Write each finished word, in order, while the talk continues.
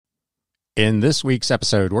In this week's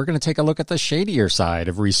episode, we're going to take a look at the shadier side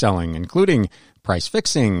of reselling, including price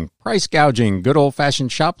fixing, price gouging, good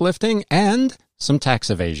old-fashioned shoplifting, and some tax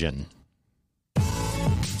evasion.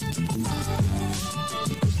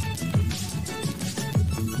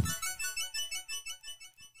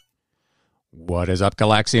 What is up,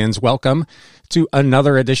 Galaxians? Welcome to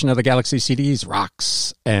another edition of the Galaxy CDs,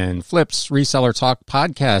 Rocks, and Flips Reseller Talk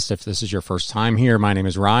podcast. If this is your first time here, my name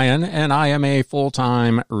is Ryan, and I am a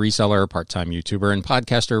full-time reseller, part-time YouTuber, and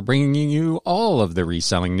podcaster, bringing you all of the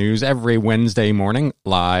reselling news every Wednesday morning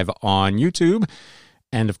live on YouTube,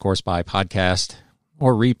 and of course by podcast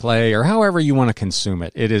or replay, or however you want to consume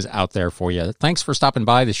it. It is out there for you. Thanks for stopping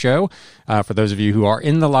by the show. For those of you who are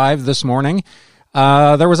in the live this morning,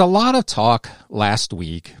 there was a lot of talk last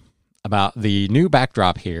week about the new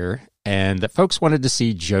backdrop here, and that folks wanted to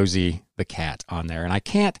see Josie the cat on there. And I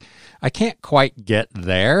can't quite get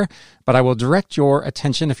there, but I will direct your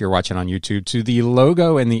attention, if you're watching on YouTube, to the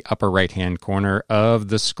logo in the upper right-hand corner of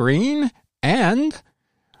the screen, and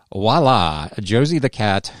voila, Josie the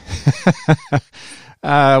cat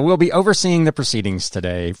will be overseeing the proceedings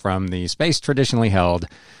today from the space traditionally held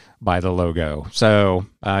by the logo. So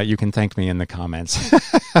you can thank me in the comments.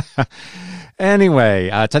 Anyway,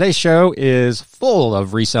 today's show is full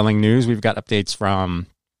of reselling news. We've got updates from,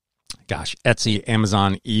 Etsy,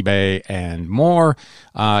 Amazon, eBay, and more.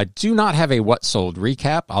 Do not have a what sold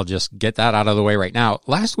recap. I'll just get that out of the way right now.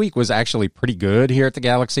 Last week was actually pretty good here at the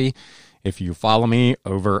Galaxy. If you follow me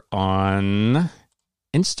over on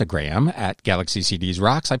Instagram at Galaxy CDs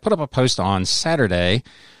Rocks, I put up a post on Saturday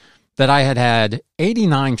that I had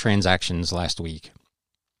 89 transactions last week.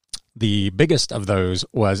 The biggest of those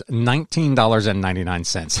was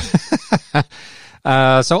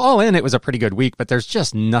 $19.99. So all in, it was a pretty good week, but there's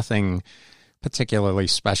just nothing particularly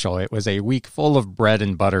special. It was a week full of bread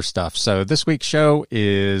and butter stuff. So this week's show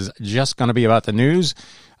is just going to be about the news.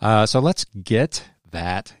 So let's get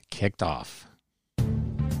that kicked off.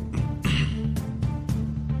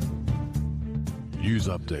 News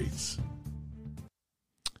updates.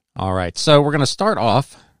 All right, so we're going to start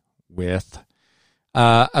off with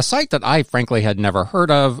a site that I frankly had never heard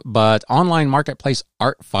of, but online marketplace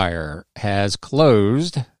Artfire has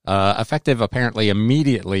closed, effective apparently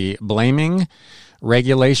immediately, blaming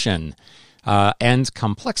regulation and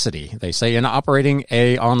complexity, they say, in operating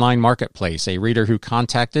a online marketplace. A reader who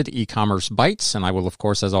contacted E-commerce Bytes, and I will, of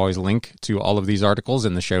course, as always, link to all of these articles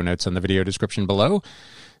in the show notes and the video description below,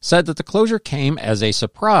 said that the closure came as a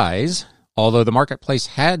surprise, although the marketplace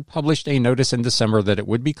had published a notice in December that it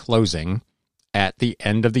would be closing at the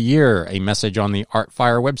end of the year. A message on the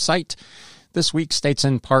Artfire website this week states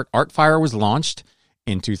in part, Artfire was launched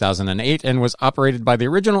in 2008 and was operated by the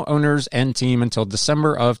original owners and team until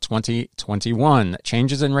December of 2021.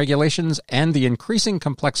 Changes in regulations and the increasing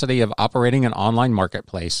complexity of operating an online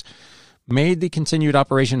marketplace made the continued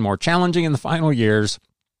operation more challenging in the final years,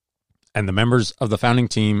 and the members of the founding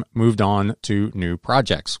team moved on to new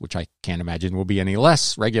projects, which I can't imagine will be any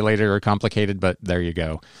less regulated or complicated, but there you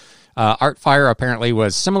go. Artfire apparently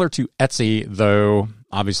was similar to Etsy, though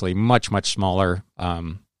obviously much, much smaller.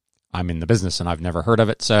 I'm in the business and I've never heard of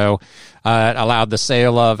it. So it allowed the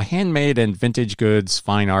sale of handmade and vintage goods,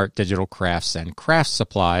 fine art, digital crafts, and craft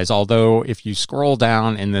supplies. Although if you scroll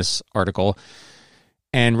down in this article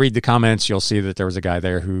and read the comments, you'll see that there was a guy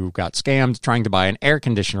there who got scammed trying to buy an air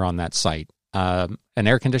conditioner on that site. An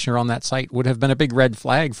air conditioner on that site would have been a big red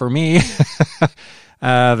flag for me.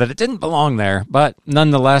 That it didn't belong there, but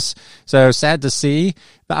nonetheless, so sad to see.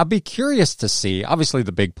 I'll be curious to see, obviously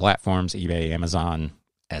the big platforms, eBay, Amazon,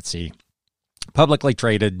 Etsy, publicly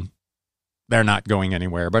traded, they're not going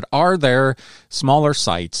anywhere, but are there smaller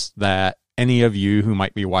sites that any of you who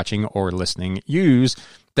might be watching or listening use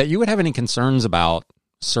that you would have any concerns about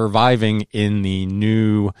surviving in the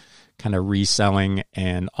new kind of reselling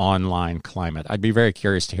and online climate? I'd be very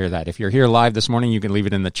curious to hear that. If you're here live this morning, you can leave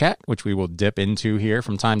it in the chat, which we will dip into here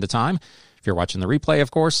from time to time. If you're watching the replay,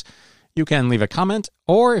 of course, you can leave a comment,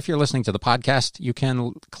 or if you're listening to the podcast, you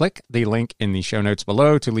can click the link in the show notes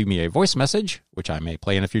below to leave me a voice message, which I may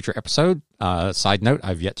play in a future episode. Side note,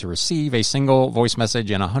 I've yet to receive a single voice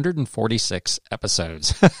message in 146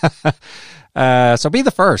 episodes. So be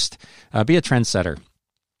the first. Be a trendsetter.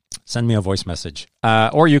 Send me a voice message.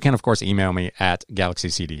 Or you can, of course, email me at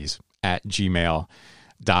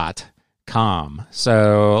galaxycds@gmail.com.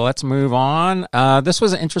 So let's move on. This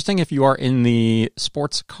was interesting if you are in the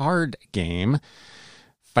sports card game.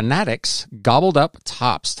 Fanatics gobbled up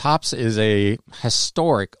Topps. Topps is a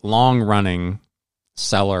historic, long-running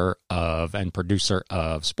seller of and producer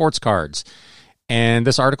of sports cards. And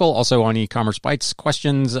this article, also on e-commerce Bytes,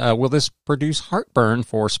 questions, will this produce heartburn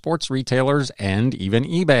for sports retailers and even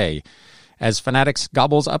eBay? As Fanatics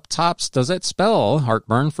gobbles up Topps, does it spell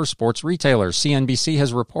heartburn for sports retailers? CNBC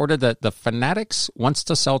has reported that the Fanatics wants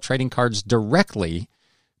to sell trading cards directly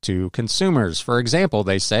to consumers. For example,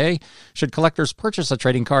 they say, should collectors purchase a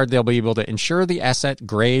trading card, they'll be able to insure the asset,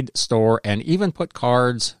 grade, store, and even put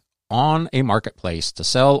cards on a marketplace to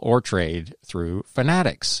sell or trade through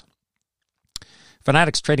Fanatics.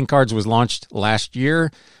 Fanatics Trading Cards was launched last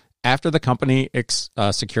year after the company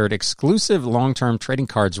secured exclusive long-term trading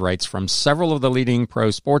cards rights from several of the leading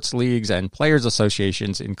pro sports leagues and players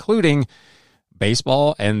associations, including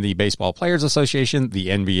baseball and the Baseball Players Association, the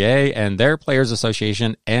NBA and their Players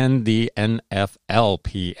Association, and the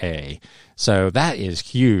NFLPA. So that is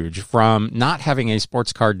huge. From not having a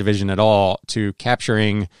sports card division at all to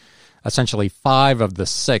capturing essentially 5 of the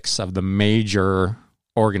 6 of the major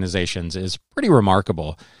organizations is pretty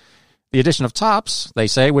remarkable. The addition of Topps, they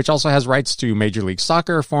say, which also has rights to Major League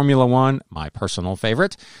Soccer, Formula One, my personal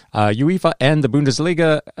favorite, UEFA, and the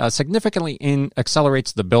Bundesliga, significantly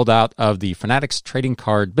accelerates the build-out of the Fanatics trading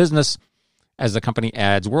card business as the company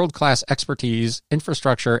adds world-class expertise,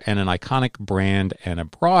 infrastructure, and an iconic brand and a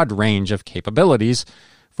broad range of capabilities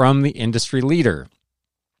from the industry leader.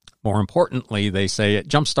 More importantly, they say it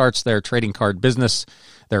jumpstarts their trading card business,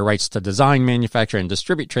 their rights to design, manufacture, and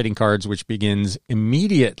distribute trading cards, which begins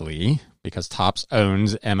immediately because Topps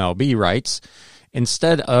owns MLB rights,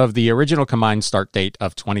 instead of the original combined start date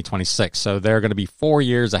of 2026. So they're going to be 4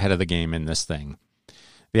 years ahead of the game in this thing.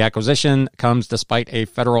 The acquisition comes despite a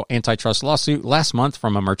federal antitrust lawsuit last month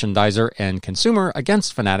from a merchandiser and consumer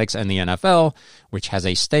against Fanatics and the NFL, which has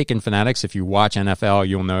a stake in Fanatics. If you watch NFL,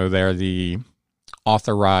 you'll know they're the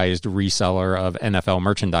authorized reseller of NFL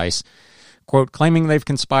merchandise, quote, claiming they've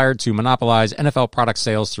conspired to monopolize NFL product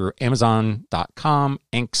sales through Amazon.com,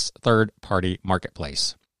 Inc.'s third-party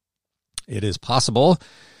marketplace. It is possible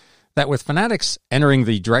that with Fanatics entering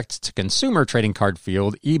the direct-to-consumer trading card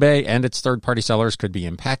field, eBay and its third-party sellers could be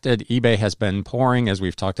impacted. eBay has been pouring, as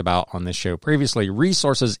we've talked about on this show previously,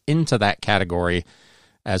 resources into that category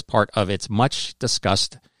as part of its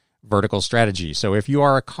much-discussed vertical strategy. So if you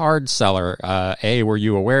are a card seller, A, were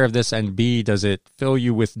you aware of this? And B, does it fill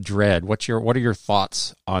you with dread? What are your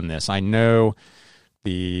thoughts on this? I know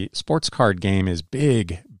the sports card game is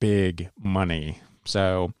big, big money.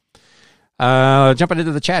 So jumping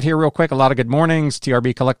into the chat here real quick. A lot of good mornings.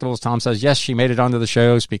 TRB Collectibles. Tom says, yes, she made it onto the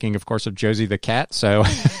show. Speaking, of course, of Josie the cat. So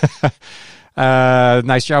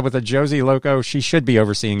nice job with the Josie Loco. She should be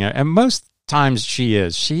overseeing it. And most times she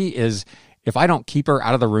is. If I don't keep her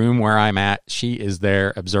out of the room where I'm at, she is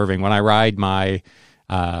there observing. When I ride my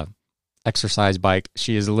exercise bike,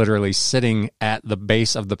 she is literally sitting at the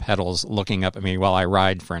base of the pedals looking up at me while I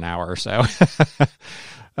ride for an hour or so.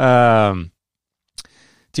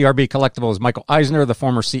 TRB Collectibles, Michael Eisner, the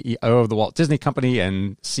former CEO of the Walt Disney Company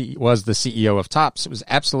and was the CEO of Topps. It was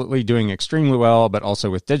absolutely doing extremely well, but also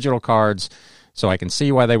with digital cards, so I can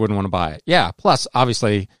see why they wouldn't want to buy it. Yeah, plus,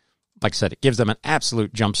 obviously, like I said, it gives them an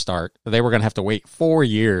absolute jump start. They were going to have to wait 4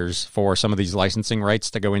 years for some of these licensing rights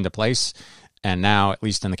to go into place. And now, at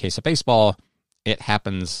least in the case of baseball, it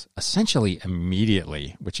happens essentially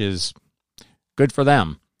immediately, which is good for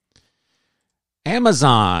them.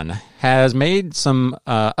 Amazon has made some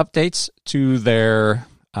updates to their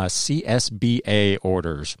CSBA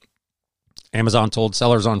orders. Amazon told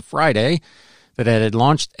sellers on Friday that it had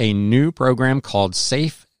launched a new program called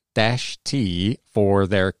Safe-T for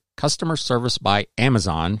their customer service by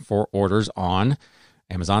Amazon for orders on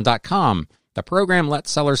Amazon.com. The program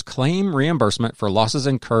lets sellers claim reimbursement for losses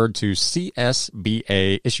incurred to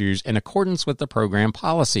CSBA issues in accordance with the program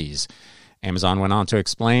policies. Amazon went on to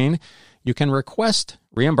explain, you can request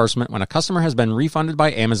reimbursement when a customer has been refunded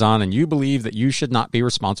by Amazon and you believe that you should not be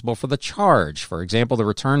responsible for the charge. For example, the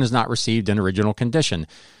return is not received in original condition.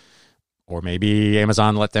 Or maybe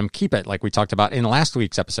Amazon let them keep it, like we talked about in last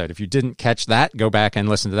week's episode. If you didn't catch that, go back and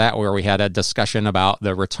listen to that, where we had a discussion about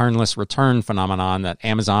the returnless return phenomenon that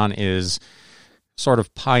Amazon is sort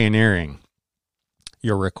of pioneering.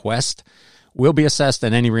 Your request will be assessed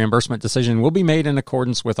and any reimbursement decision will be made in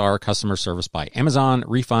accordance with our customer service by Amazon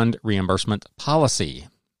refund reimbursement policy.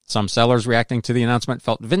 Some sellers reacting to the announcement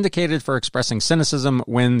felt vindicated for expressing cynicism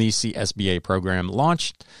when the CSBA program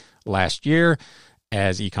launched last year.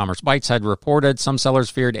 As e-commerce Bytes had reported, some sellers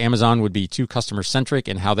feared Amazon would be too customer-centric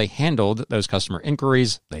in how they handled those customer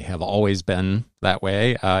inquiries. They have always been that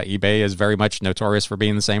way. eBay is very much notorious for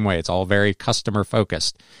being the same way. It's all very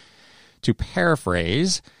customer-focused. To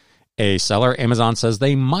paraphrase a seller, Amazon says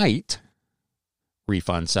they might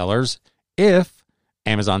refund sellers if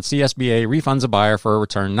Amazon CSBA refunds a buyer for a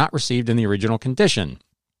return not received in the original condition.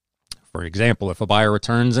 For example, if a buyer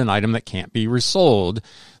returns an item that can't be resold,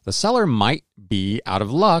 the seller might be out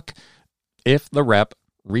of luck if the rep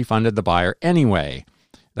refunded the buyer anyway.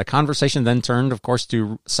 The conversation then turned, of course,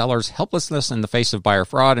 to sellers' helplessness in the face of buyer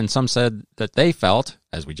fraud, and some said that they felt,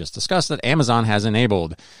 as we just discussed, that Amazon has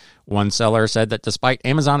enabled. One seller said that despite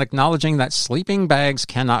Amazon acknowledging that sleeping bags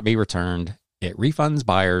cannot be returned, it refunds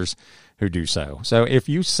buyers who do so. So if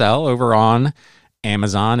you sell over on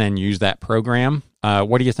Amazon and use that program,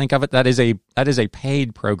 what do you think of it? That is a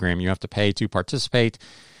paid program. You have to pay to participate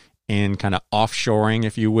in kind of offshoring,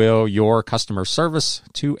 if you will, your customer service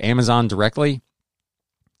to Amazon directly.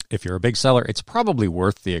 If you're a big seller, it's probably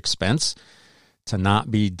worth the expense to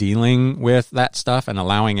not be dealing with that stuff and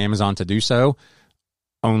allowing Amazon to do so,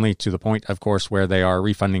 only to the point, of course, where they are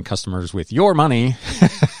refunding customers with your money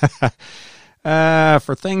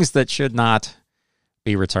for things that should not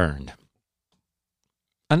be returned.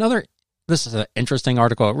 This is an interesting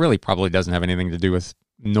article. It really probably doesn't have anything to do with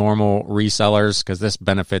normal resellers because this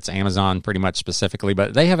benefits Amazon pretty much specifically,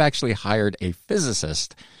 but they have actually hired a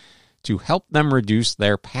physicist to help them reduce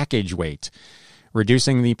their package weight.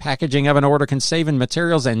 Reducing the packaging of an order can save in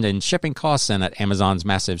materials and in shipping costs, and at Amazon's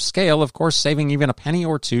massive scale, of course, saving even a penny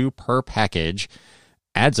or two per package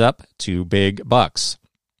adds up to big bucks.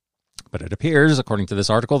 But it appears, according to this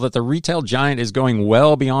article, that the retail giant is going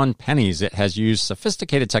well beyond pennies. It has used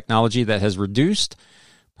sophisticated technology that has reduced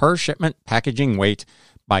per shipment packaging weight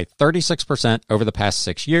by 36% over the past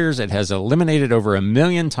 6 years. It has eliminated over 1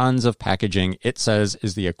 million tons of packaging, it says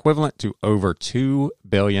is the equivalent to over 2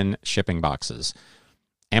 billion shipping boxes.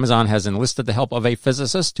 Amazon has enlisted the help of a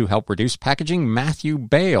physicist to help reduce packaging. Matthew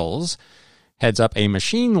Bales heads up a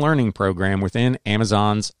machine learning program within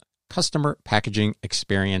Amazon's customer packaging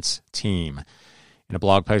experience team. In a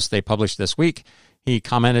blog post they published this week, he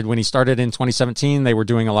commented when he started in 2017, they were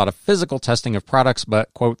doing a lot of physical testing of products,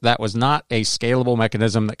 but, quote, that was not a scalable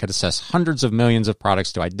mechanism that could assess hundreds of millions of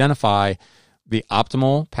products to identify the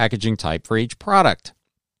optimal packaging type for each product.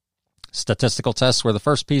 Statistical tests were the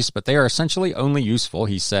first piece, but they are essentially only useful,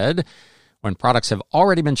 he said, when products have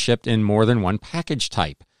already been shipped in more than one package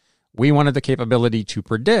type. We wanted the capability to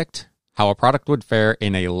predict how a product would fare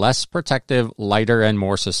in a less protective, lighter, and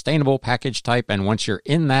more sustainable package type. And once you're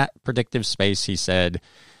in that predictive space, he said,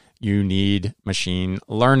 you need machine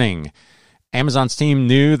learning. Amazon's team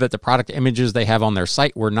knew that the product images they have on their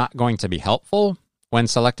site were not going to be helpful when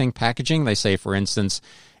selecting packaging. They say, for instance,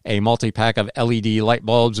 a multi-pack of LED light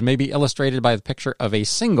bulbs may be illustrated by the picture of a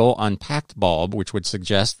single unpacked bulb, which would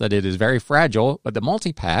suggest that it is very fragile, but the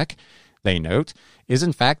multi-pack, they note, is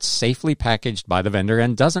in fact safely packaged by the vendor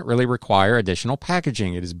and doesn't really require additional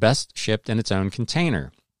packaging. It is best shipped in its own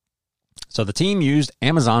container. So the team used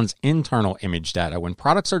Amazon's internal image data. When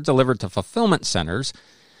products are delivered to fulfillment centers,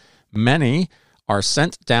 many are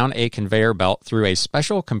sent down a conveyor belt through a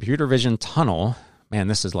special computer vision tunnel. Man,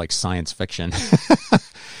 this is like science fiction.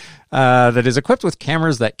 That is equipped with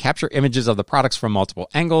cameras that capture images of the products from multiple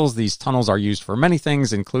angles. These tunnels are used for many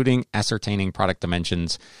things, including ascertaining product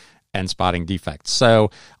dimensions and spotting defects.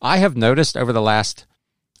 So I have noticed over the last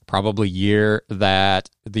probably year that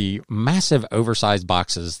the massive oversized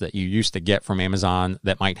boxes that you used to get from Amazon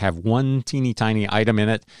that might have one teeny tiny item in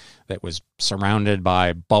it that was surrounded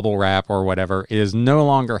by bubble wrap or whatever is no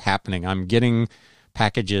longer happening. I'm getting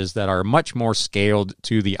packages that are much more scaled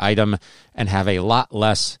to the item and have a lot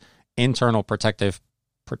less internal protective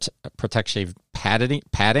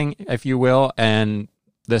padding, if you will. And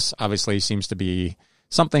this obviously seems to be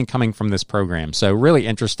something coming from this program. So really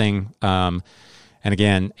interesting. And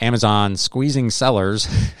again, Amazon squeezing sellers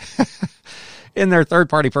in their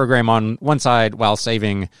third-party program on one side while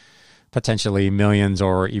saving potentially millions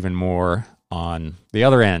or even more on the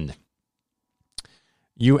other end.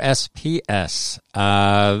 USPS,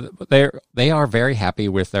 they are very happy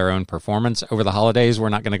with their own performance over the holidays. We're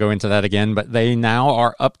not going to go into that again, but they now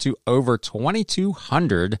are up to over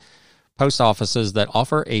 2,200 post offices that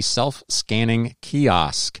offer a self-scanning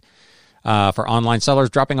kiosk. For online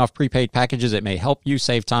sellers dropping off prepaid packages, it may help you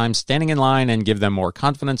save time standing in line and give them more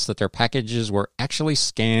confidence that their packages were actually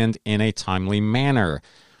scanned in a timely manner.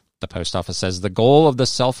 The post office says the goal of the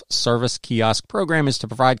self-service kiosk program is to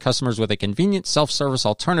provide customers with a convenient self-service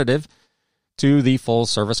alternative to the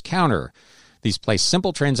full-service counter. These place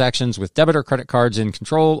simple transactions with debit or credit cards in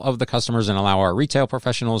control of the customers and allow our retail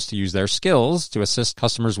professionals to use their skills to assist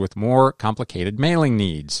customers with more complicated mailing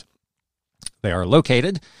needs. They are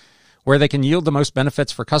located where they can yield the most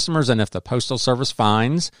benefits for customers, and if the Postal Service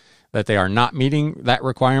finds that they are not meeting that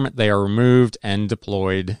requirement, they are removed and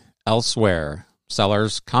deployed elsewhere.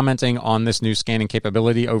 sellers commenting on this new scanning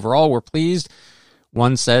capability. Overall, we're pleased.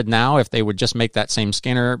 One said now if they would just make that same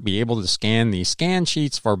scanner be able to scan the scan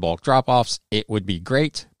sheets for bulk drop-offs, it would be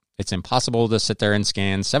great. It's impossible to sit there and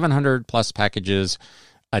scan 700 plus packages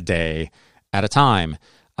a day at a time.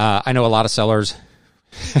 I know a lot of sellers,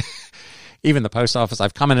 even the post office,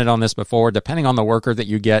 I've commented on this before, depending on the worker that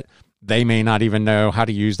you get, they may not even know how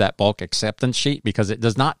to use that bulk acceptance sheet because it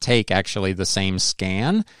does not take actually the same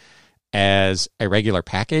scan as a regular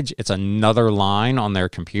package. It's another line on their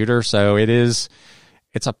computer. So it's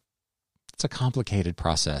a complicated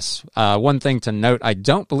process. One thing to note, I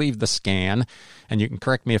don't believe the scan, and you can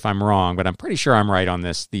correct me if I'm wrong, but I'm pretty sure I'm right on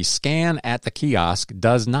this. The scan at the kiosk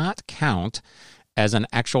does not count as an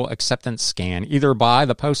actual acceptance scan, either by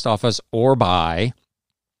the post office or by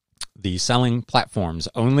the selling platforms.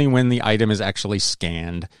 Only when the item is actually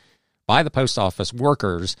scanned by the post office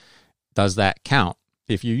workers does that count.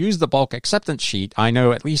 If you use the bulk acceptance sheet, I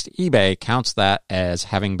know at least eBay counts that as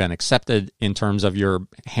having been accepted in terms of your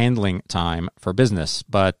handling time for business.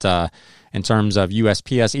 But in terms of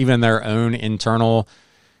USPS, even their own internal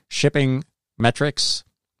shipping metrics,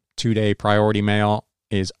 2-day priority mail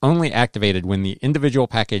is only activated when the individual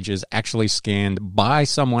package is actually scanned by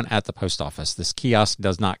someone at the post office. This kiosk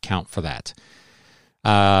does not count for that.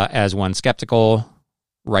 As one skeptical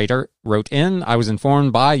writer wrote in, I was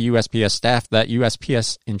informed by USPS staff that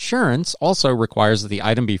USPS insurance also requires that the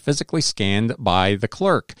item be physically scanned by the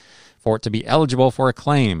clerk for it to be eligible for a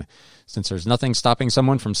claim. Since there's nothing stopping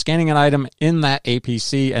someone from scanning an item in that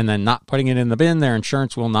APC and then not putting it in the bin, their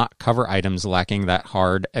insurance will not cover items lacking that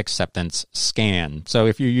hard acceptance scan. So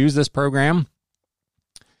if you use this program,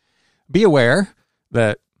 be aware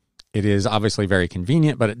that it is obviously very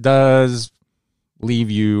convenient, but it does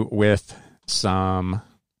leave you with some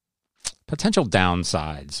potential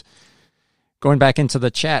downsides. Going back into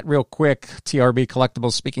the chat real quick, TRB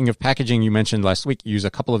Collectibles, speaking of packaging, you mentioned last week you use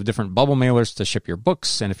a couple of different bubble mailers to ship your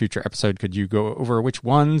books. In a future episode, could you go over which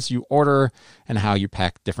ones you order and how you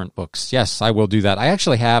pack different books? Yes, I will do that. I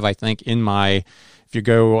actually have, I think, if you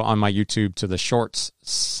go on my YouTube to the shorts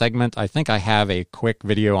segment, I think I have a quick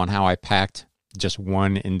video on how I packed just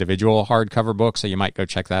one individual hardcover book, so you might go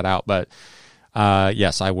check that out. But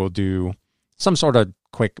yes, I will do some sort of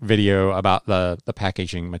quick video about the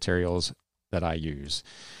packaging materials that I use.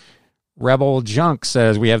 Rebel Junk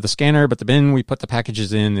says, we have the scanner, but the bin we put the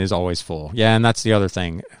packages in is always full. Yeah, and that's the other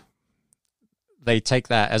thing. They take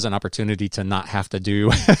that as an opportunity to not have to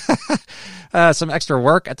do some extra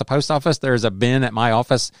work at the post office. There's a bin at my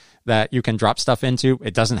office that you can drop stuff into.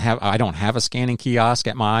 I don't have a scanning kiosk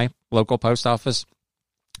at my local post office,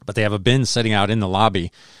 but they have a bin sitting out in the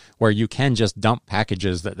lobby where you can just dump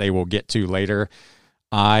packages that they will get to later.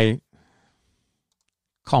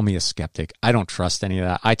 Call me a skeptic. I don't trust any of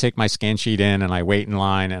that. I take my scan sheet in and I wait in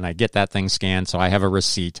line and I get that thing scanned, so I have a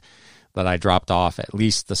receipt that I dropped off, at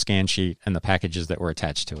least the scan sheet and the packages that were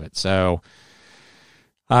attached to it. So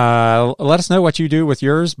let us know what you do with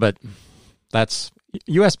yours, but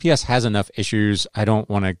USPS has enough issues. I don't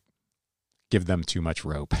want to give them too much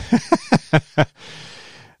rope.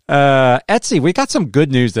 Etsy, we got some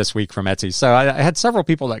good news this week from Etsy. So I had several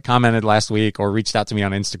people that commented last week or reached out to me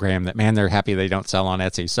on Instagram that, man, they're happy they don't sell on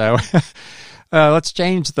Etsy. So let's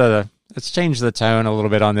change the tone a little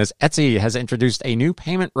bit on this. Etsy has introduced a new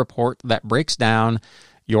payment report that breaks down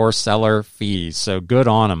your seller fees. So good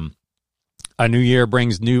on them. A new year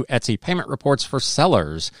brings new Etsy payment reports for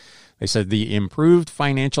sellers. They said the improved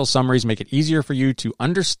financial summaries make it easier for you to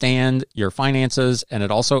understand your finances, and it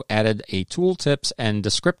also added a tooltips and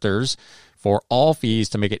descriptors for all fees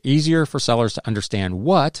to make it easier for sellers to understand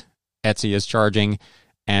what Etsy is charging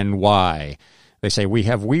and why. They say we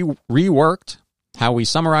have reworked how we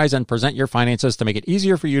summarize and present your finances to make it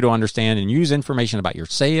easier for you to understand and use information about your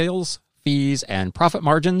sales, fees, and profit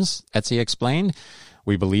margins, Etsy explained.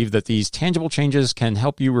 We believe that these tangible changes can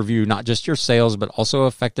help you review not just your sales, but also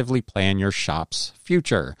effectively plan your shop's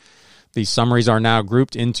future. These summaries are now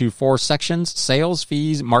grouped into 4 sections: sales,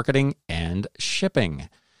 fees, marketing, and shipping.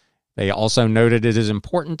 They also noted it is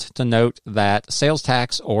important to note that sales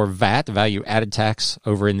tax or VAT, value added tax,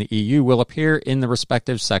 over in the EU will appear in the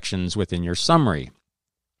respective sections within your summary.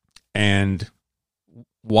 And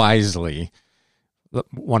wisely,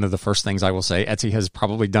 one of the first things I will say, Etsy has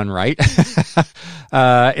probably done right.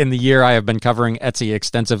 In the year I have been covering Etsy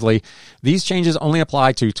extensively, these changes only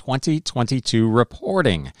apply to 2022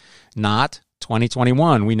 reporting, not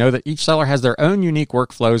 2021. We know that each seller has their own unique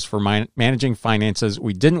workflows for managing finances.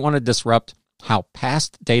 We didn't want to disrupt how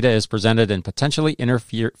past data is presented and potentially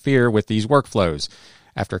interfere with these workflows.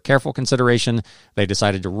 After careful consideration, they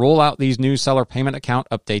decided to roll out these new seller payment account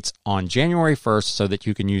updates on January 1st so that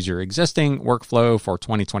you can use your existing workflow for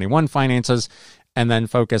 2021 finances and then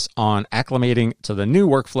focus on acclimating to the new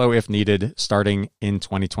workflow if needed starting in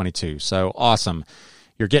 2022. So awesome.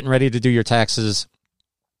 You're getting ready to do your taxes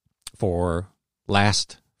for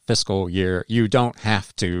last fiscal year. You don't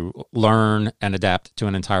have to learn and adapt to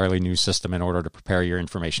an entirely new system in order to prepare your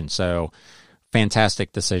information. So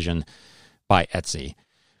fantastic decision by Etsy.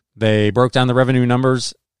 They broke down the revenue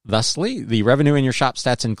numbers thusly. The revenue in your shop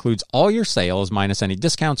stats includes all your sales minus any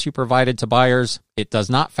discounts you provided to buyers. It does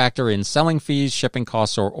not factor in selling fees, shipping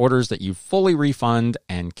costs, or orders that you fully refund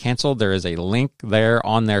and canceled. There is a link there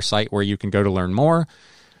on their site where you can go to learn more.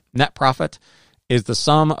 Net profit is the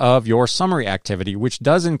sum of your summary activity, which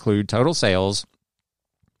does include total sales,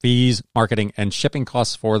 fees, marketing, and shipping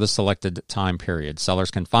costs for the selected time period.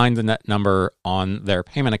 Sellers can find the net number on their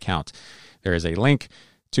payment account. There is a link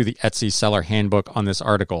to the Etsy Seller Handbook on this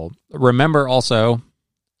article. Remember also,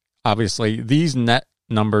 obviously, these net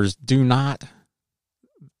numbers they're not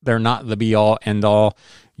the be-all, end-all.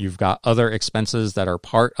 You've got other expenses that are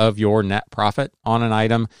part of your net profit on an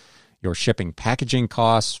item, your shipping packaging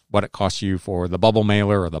costs, what it costs you for the bubble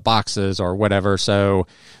mailer or the boxes or whatever. So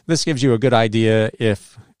this gives you a good idea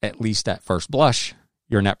if, at least at first blush,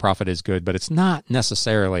 your net profit is good, but it's not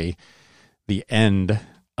necessarily the end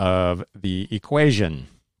of the equation.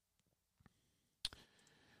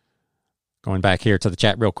 Going back here to the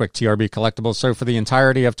chat real quick, TRB Collectibles. So for the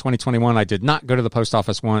entirety of 2021, I did not go to the post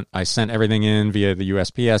office once. I sent everything in via the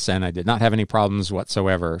USPS, and I did not have any problems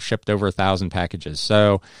whatsoever. Shipped over 1,000 packages.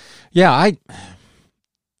 So, yeah, I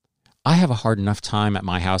have a hard enough time at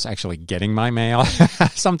my house actually getting my mail.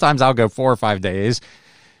 Sometimes I'll go 4 or 5 days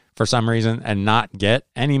for some reason and not get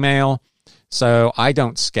any mail. So I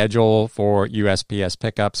don't schedule for USPS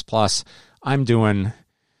pickups. Plus, I'm doing,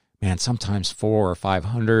 sometimes 400 or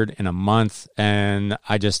 500 in a month. And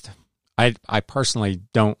I personally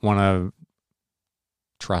don't want to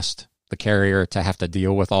trust the carrier to have to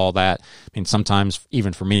deal with all that. Sometimes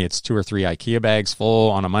even for me, it's 2 or 3 IKEA bags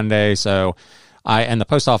full on a Monday. So and the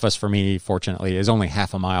post office for me, fortunately, is only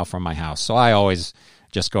half a mile from my house. So I always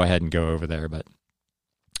just go ahead and go over there. But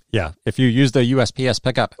yeah, if you use the USPS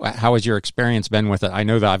pickup, how has your experience been with it? I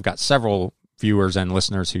know that I've got several viewers and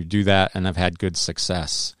listeners who do that and have had good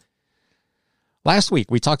success. Last week,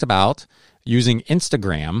 we talked about using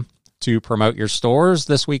Instagram to promote your stores.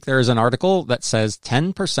 This week, there is an article that says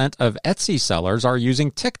 10% of Etsy sellers are using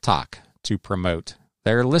TikTok to promote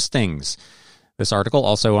their listings. This article,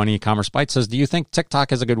 also on E-Commerce Bytes, says, do you think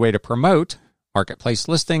TikTok is a good way to promote marketplace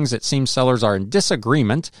listings? It seems sellers are in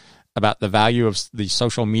disagreement about the value of the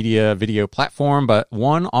social media video platform, but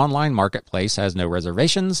one online marketplace has no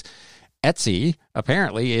reservations. Etsy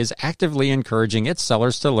apparently is actively encouraging its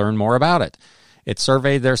sellers to learn more about it. It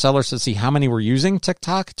surveyed their sellers to see how many were using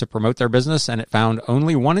TikTok to promote their business, and it found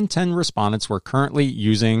only 1 in 10 respondents were currently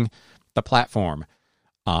using the platform.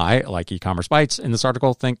 I, like E-Commerce Bytes in this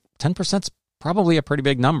article, think 10% is probably a pretty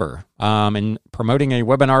big number. In promoting a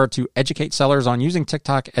webinar to educate sellers on using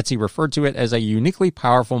TikTok, Etsy referred to it as a uniquely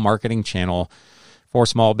powerful marketing channel for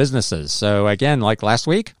small businesses. So again, like last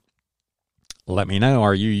week, let me know,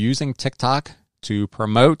 are you using TikTok to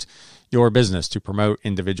promote your business, to promote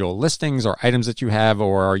individual listings or items that you have,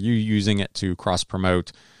 or are you using it to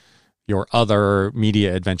cross-promote your other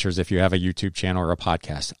media adventures if you have a YouTube channel or a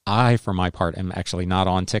podcast? I, for my part, am actually not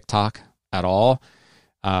on TikTok at all.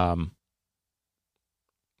 I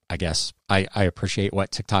guess I appreciate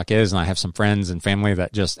what TikTok is, and I have some friends and family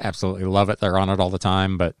that just absolutely love it. They're on it all the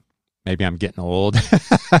time, but maybe I'm getting old.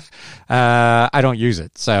 I don't use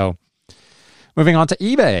it. So moving on to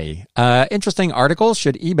eBay. Interesting article.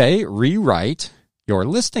 Should eBay rewrite your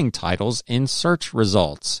listing titles in search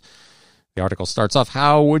results? The article starts off,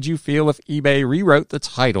 how would you feel if eBay rewrote the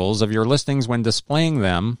titles of your listings when displaying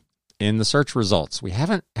them in the search results? We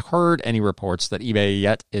haven't heard any reports that eBay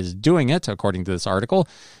yet is doing it, according to this article,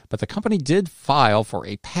 but the company did file for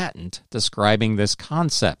a patent describing this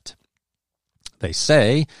concept. They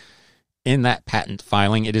say in that patent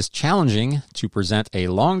filing, it is challenging to present a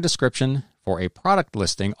long description for a product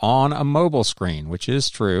listing on a mobile screen, which is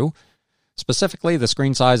true. Specifically, the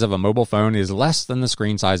screen size of a mobile phone is less than the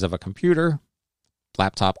screen size of a computer,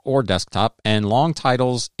 laptop, or desktop, and long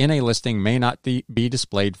titles in a listing may not be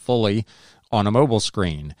displayed fully on a mobile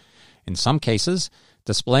screen. In some cases,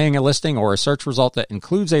 displaying a listing or a search result that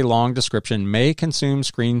includes a long description may consume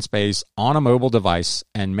screen space on a mobile device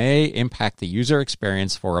and may impact the user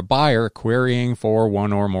experience for a buyer querying for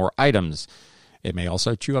one or more items. It may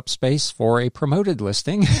also chew up space for a promoted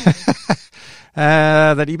listing.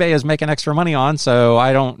 that eBay is making extra money on. So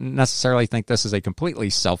I don't necessarily think this is a completely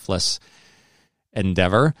selfless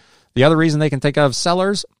endeavor. The other reason they can think of,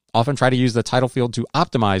 sellers often try to use the title field to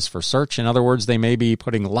optimize for search. In other words, they may be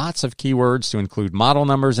putting lots of keywords to include model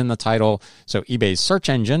numbers in the title. So eBay's search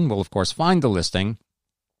engine will, of course, find the listing,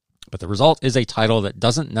 but the result is a title that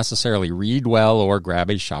doesn't necessarily read well or grab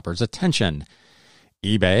a shopper's attention.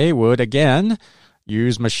 eBay would, again,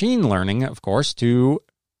 use machine learning, of course, to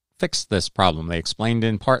fix this problem. They explained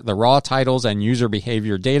in part the raw titles and user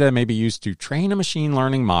behavior data may be used to train a machine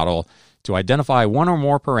learning model to identify one or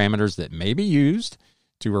more parameters that may be used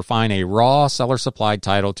to refine a raw seller-supplied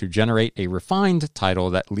title to generate a refined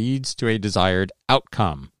title that leads to a desired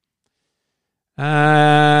outcome.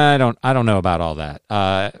 I don't know about all that.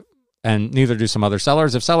 And neither do some other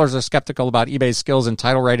sellers. If sellers are skeptical about eBay's skills in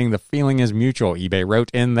title writing, the feeling is mutual. eBay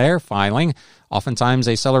wrote in their filing, oftentimes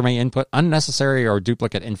a seller may input unnecessary or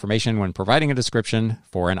duplicate information when providing a description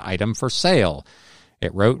for an item for sale.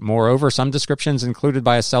 It wrote, moreover, some descriptions included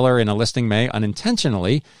by a seller in a listing may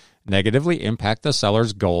unintentionally negatively impact the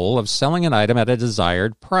seller's goal of selling an item at a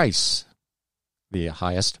desired price. The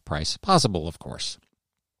highest price possible, of course.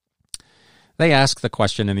 They ask the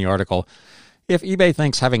question in the article, if eBay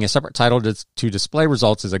thinks having a separate title to display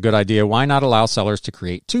results is a good idea, why not allow sellers to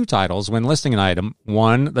create two titles when listing an item,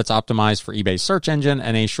 one that's optimized for eBay's search engine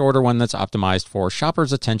and a shorter one that's optimized for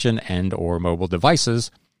shoppers' attention and or mobile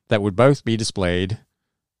devices that would both be displayed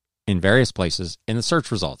in various places in the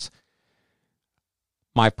search results?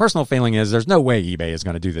 My personal feeling is there's no way eBay is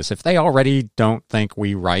going to do this. If they already don't think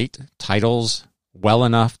we write titles well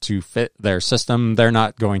enough to fit their system, they're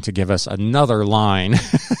not going to give us another line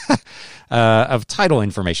of title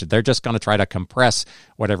information. They're just going to try to compress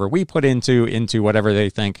whatever we put into whatever they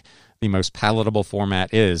think the most palatable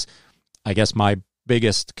format is. I guess my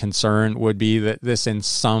biggest concern would be that this in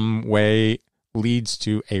some way leads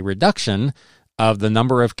to a reduction of the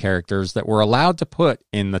number of characters that we're allowed to put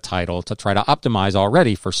in the title to try to optimize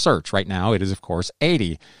already for search. Right now, it is, of course,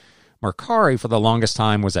 80. Mercari, for the longest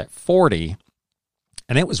time, was at 40,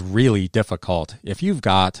 and it was really difficult. If you've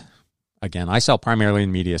got, again, I sell primarily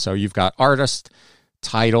in media, so you've got artist,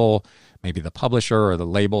 title, maybe the publisher or the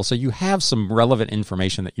label, so you have some relevant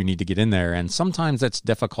information that you need to get in there, and sometimes it's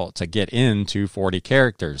difficult to get into 40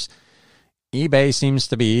 characters. eBay seems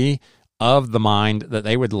to be of the mind that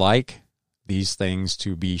they would like these things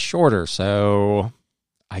to be shorter. So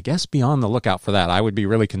I guess be on the lookout for that. I would be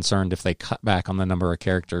really concerned if they cut back on the number of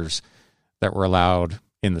characters that were allowed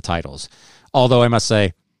in the titles. Although I must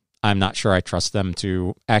say, I'm not sure I trust them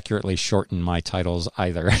to accurately shorten my titles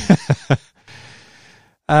either.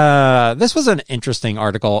 This was an interesting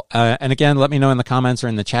article. And again, let me know in the comments or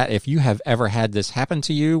in the chat if you have ever had this happen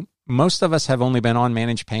to you. Most of us have only been on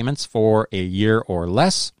managed payments for a year or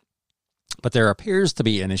less, but there appears to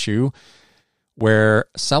be an issue where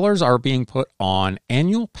sellers are being put on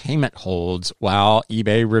annual payment holds while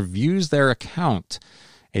eBay reviews their account.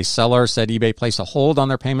 A seller said eBay placed a hold on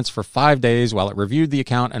their payments for 5 days while it reviewed the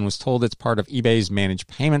account and was told it's part of eBay's managed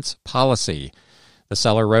payments policy. The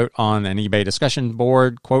seller wrote on an eBay discussion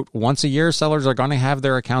board, quote, once a year, sellers are going to have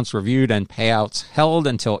their accounts reviewed and payouts held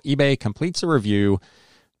until eBay completes a review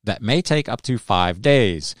that may take up to 5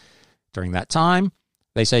 days. During that time,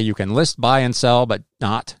 they say you can list, buy, and sell, but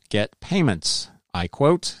not get payments. I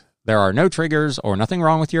quote, there are no triggers or nothing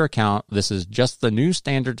wrong with your account. This is just the new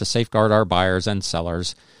standard to safeguard our buyers and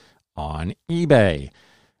sellers on eBay.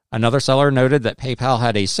 Another seller noted that PayPal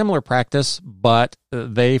had a similar practice, but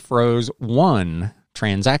they froze one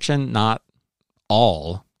transaction, not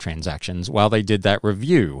all transactions, while they did that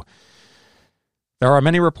review. There are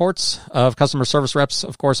many reports of customer service reps,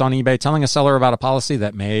 of course, on eBay telling a seller about a policy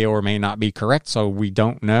that may or may not be correct, so we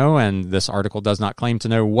don't know, and this article does not claim to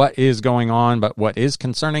know what is going on, but what is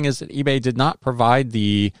concerning is that eBay did not provide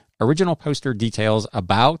the original poster details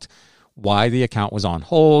about why the account was on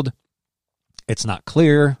hold. It's not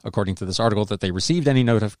clear, according to this article, that they received any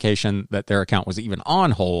notification that their account was even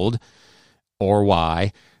on hold or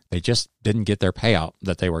why. They just didn't get their payout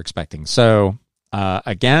that they were expecting. So,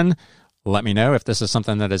 again, let me know if this is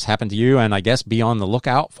something that has happened to you, and I guess be on the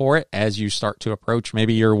lookout for it as you start to approach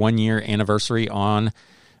maybe your 1-year anniversary on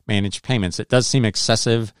managed payments. It does seem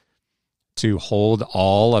excessive to hold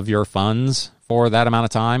all of your funds for that amount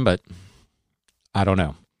of time, but I don't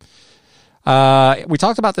know. We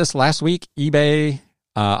talked about this last week. eBay,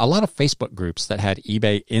 a lot of Facebook groups that had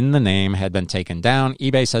eBay in the name had been taken down.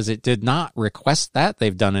 eBay says it did not request that.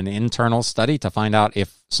 They've done an internal study to find out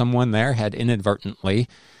if someone there had inadvertently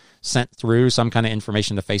sent through some kind of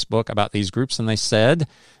information to Facebook about these groups, and they said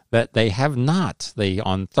that they have not. They,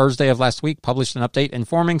 on Thursday of last week, published an update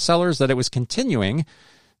informing sellers that it was continuing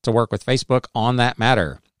to work with Facebook on that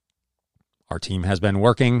matter. Our team has been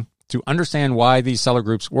working to understand why these seller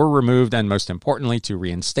groups were removed and, most importantly, to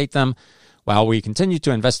reinstate them. While we continue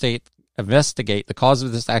to investigate the cause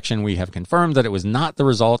of this action, we have confirmed that it was not the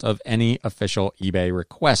result of any official eBay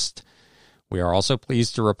request. We are also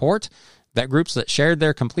pleased to report that groups that shared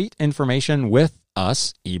their complete information with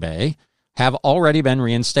us, eBay, have already been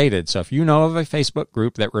reinstated. So if you know of a Facebook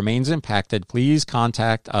group that remains impacted, please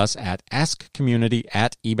contact us at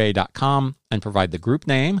askcommunity@ebay.com and provide the group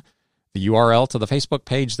name, the URL to the Facebook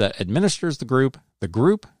page that administers the group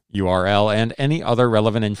URL, and any other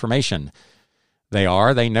relevant information.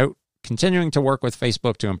 They note, continuing to work with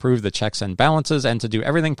Facebook to improve the checks and balances and to do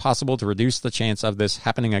everything possible to reduce the chance of this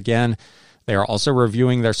happening again. They are also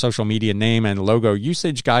reviewing their social media name and logo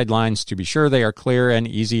usage guidelines to be sure they are clear and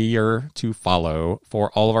easier to follow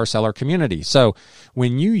for all of our seller community. So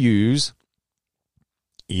when you use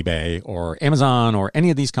eBay or Amazon or any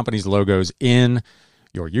of these companies' logos in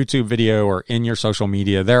your YouTube video or in your social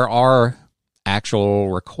media, there are actual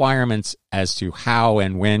requirements as to how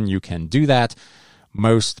and when you can do that.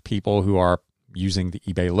 Most people who are using the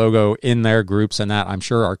eBay logo in their groups and that, I'm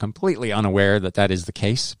sure, are completely unaware that that is the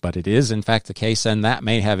case, but it is in fact the case, and that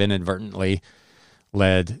may have inadvertently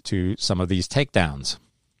led to some of these takedowns.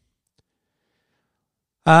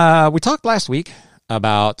 We talked last week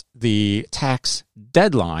about the tax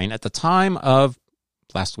deadline. At the time of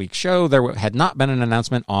last week's show, there had not been an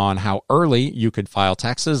announcement on how early you could file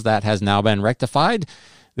taxes. That has now been rectified.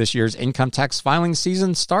 This year's income tax filing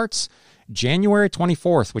season starts January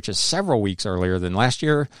 24th, which is several weeks earlier than last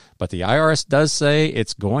year, but the IRS does say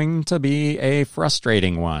it's going to be a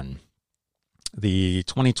frustrating one. The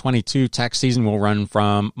 2022 tax season will run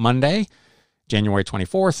from Monday, January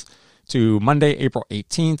 24th, to Monday, April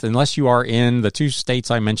 18th, unless you are in the two states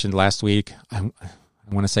I mentioned last week. I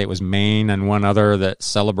want to say it was Maine and one other that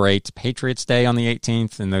celebrate Patriots Day on the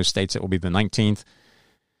 18th. In those states, it will be the 19th.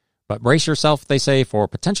 But brace yourself, they say, for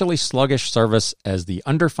potentially sluggish service as the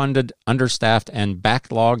underfunded, understaffed, and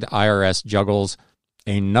backlogged IRS juggles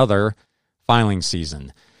another filing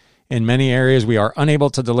season. In many areas, we are unable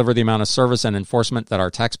to deliver the amount of service and enforcement that our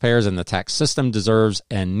taxpayers and the tax system deserves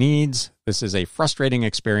and needs. This is a frustrating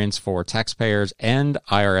experience for taxpayers and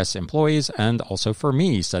IRS employees, and also for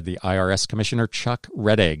me, said the IRS Commissioner Chuck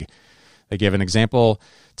Rettig. They give an example.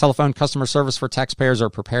 Telephone customer service for taxpayers or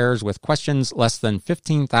preparers with questions. Less than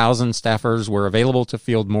 15,000 staffers were available to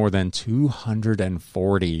field more than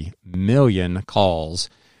 240 million calls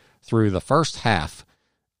through the first half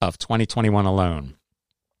of 2021 alone.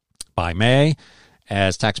 By May,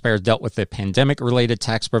 as taxpayers dealt with the pandemic-related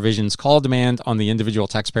tax provisions, call demand on the individual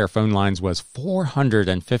taxpayer phone lines was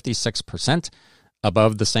 456%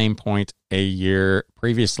 above the same point a year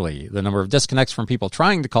previously. The number of disconnects from people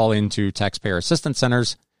trying to call into taxpayer assistance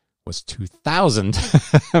centers was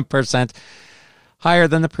 2,000% higher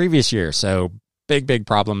than the previous year. So big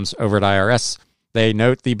problems over at IRS. They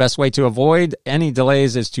note the best way to avoid any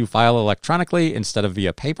delays is to file electronically instead of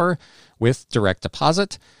via paper with direct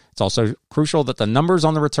deposit. It's also crucial that the numbers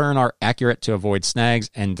on the return are accurate to avoid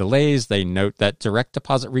snags and delays. They note that direct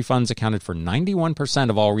deposit refunds accounted for 91%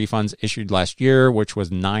 of all refunds issued last year, which was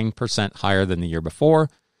 9% higher than the year before.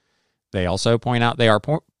 They also point out they are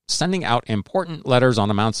sending out important letters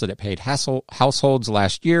on amounts that it paid households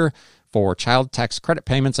last year for child tax credit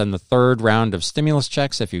payments and the third round of stimulus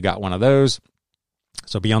checks, if you got one of those.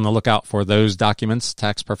 So be on the lookout for those documents,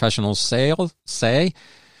 tax professionals say.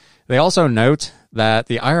 They also note that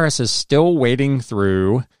the IRS is still wading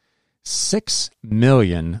through 6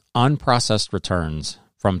 million unprocessed returns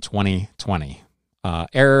from 2020.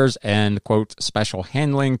 Errors and, quote, special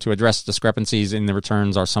handling to address discrepancies in the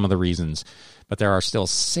returns are some of the reasons. But there are still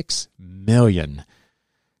 6 million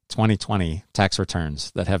 2020 tax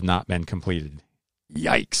returns that have not been completed.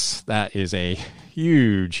 Yikes. That is a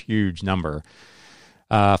huge number.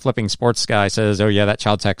 Flipping Sports Guy says, oh yeah, that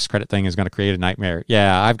child tax credit thing is going to create a nightmare.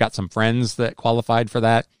 Yeah, I've got some friends that qualified for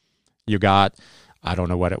that. You got, I don't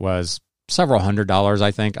know what it was, several $100s,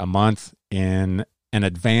 I think, a month in an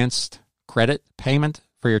advanced credit payment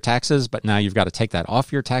for your taxes, but now you've got to take that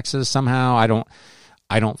off your taxes somehow. I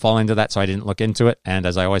don't fall into that, so I didn't look into it. And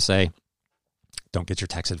as I always say, don't get your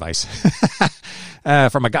tax advice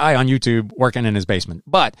from a guy on YouTube working in his basement.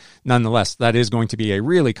 But nonetheless, that is going to be a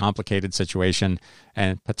really complicated situation,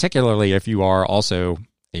 and particularly if you are also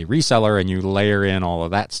a reseller and you layer in all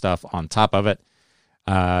of that stuff on top of it.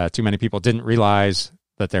 Too many people didn't realize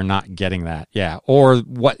that they're not getting that. Yeah, or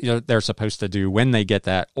what they're supposed to do when they get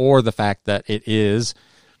that, or the fact that it is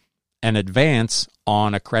an advance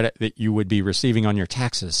on a credit that you would be receiving on your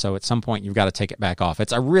taxes. So at some point, you've got to take it back off.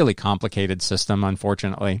 It's a really complicated system,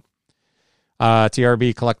 unfortunately.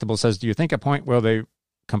 TRB Collectible says, do you think a point will they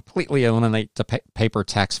completely eliminate the paper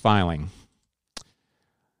tax filing?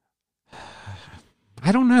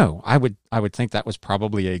 I don't know. I would think that was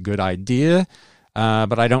probably a good idea,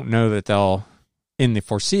 but I don't know that they'll, in the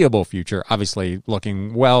foreseeable future, obviously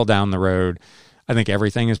looking well down the road, I think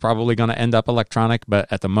everything is probably going to end up electronic,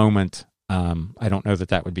 but at the moment, I don't know that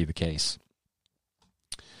that would be the case.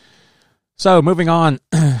 So moving on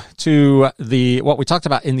to what we talked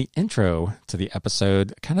about in the intro to the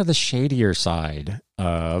episode, kind of the shadier side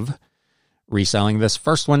of reselling. This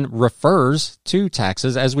first one refers to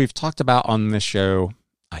taxes. As we've talked about on this show,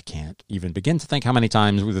 I can't even begin to think how many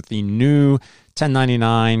times with the new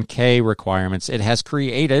 1099-K requirements, it has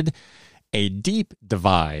created a deep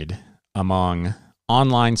divide among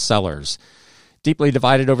online sellers, deeply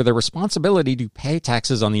divided over their responsibility to pay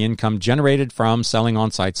taxes on the income generated from selling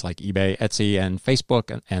on sites like eBay, Etsy, and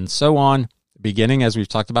Facebook, and so on. Beginning, as we've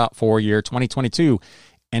talked about, for year 2022,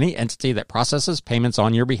 any entity that processes payments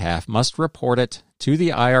on your behalf must report it to the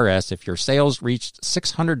IRS if your sales reached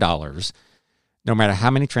 $600, no matter how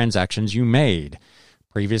many transactions you made.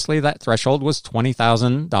 Previously, that threshold was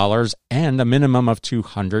 $20,000 and a minimum of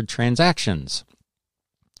 200 transactions.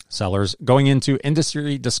 Sellers going into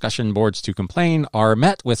industry discussion boards to complain are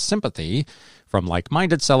met with sympathy from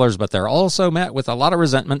like-minded sellers, but they're also met with a lot of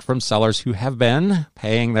resentment from sellers who have been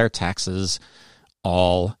paying their taxes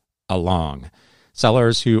all along.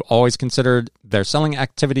 Sellers who always considered their selling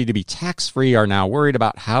activity to be tax-free are now worried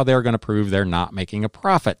about how they're going to prove they're not making a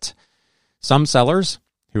profit. Some sellers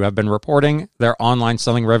who have been reporting their online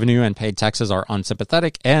selling revenue and paid taxes are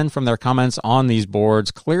unsympathetic, and from their comments on these boards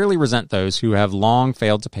clearly resent those who have long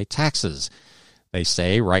failed to pay taxes. They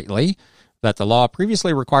say, rightly, that the law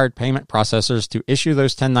previously required payment processors to issue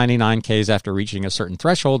those 1099-Ks after reaching a certain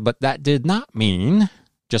threshold, but that did not mean,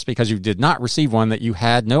 just because you did not receive one, that you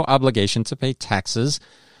had no obligation to pay taxes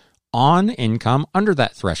on income under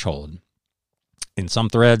that threshold. In some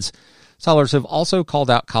threads, sellers have also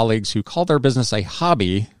called out colleagues who call their business a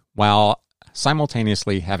hobby while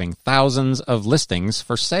simultaneously having thousands of listings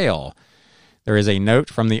for sale. There is a note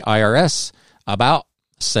from the IRS about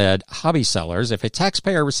said hobby sellers. If a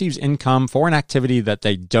taxpayer receives income for an activity that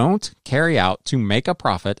they don't carry out to make a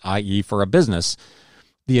profit, i.e. for a business,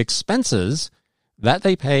 the expenses that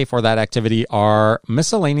they pay for that activity are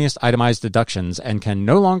miscellaneous itemized deductions and can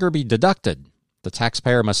no longer be deducted. The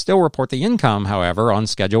taxpayer must still report the income, however, on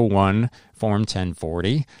Schedule 1, Form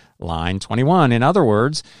 1040, line 21. In other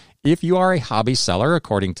words, if you are a hobby seller,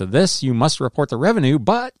 according to this, you must report the revenue,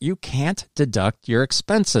 but you can't deduct your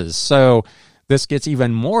expenses. So this gets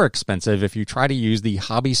even more expensive if you try to use the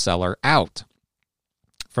hobby seller out.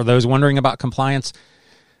 For those wondering about compliance,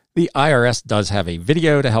 the IRS does have a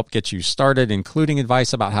video to help get you started, including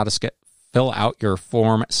advice about how to fill out your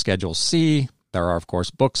Form Schedule C. There are, of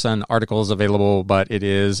course, books and articles available, but it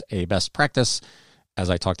is a best practice, as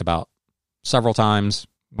I talked about several times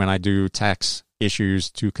when I do tax issues,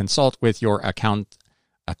 to consult with your accountant,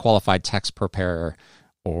 a qualified tax preparer,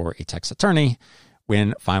 or a tax attorney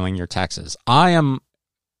when filing your taxes. I am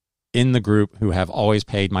in the group who have always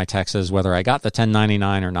paid my taxes, whether I got the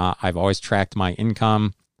 1099 or not. I've always tracked my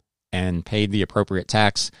income and paid the appropriate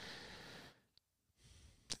tax.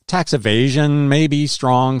 Tax evasion may be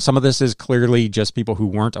strong. Some of this is clearly just people who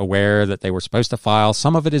weren't aware that they were supposed to file.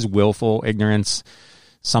 Some of it is willful ignorance.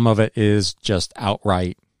 Some of it is just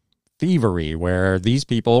outright thievery, where these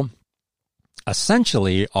people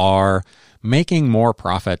essentially are making more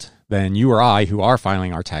profit than you or I, who are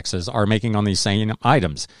filing our taxes, are making on these same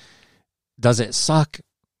items. Does it suck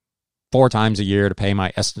 4 times a year to pay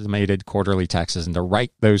my estimated quarterly taxes and to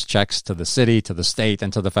write those checks to the city, to the state,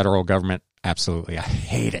 and to the federal government? Absolutely. I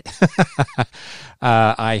hate it.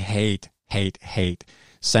 I hate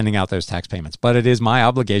sending out those tax payments. But it is my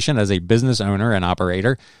obligation as a business owner and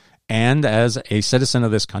operator and as a citizen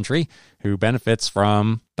of this country who benefits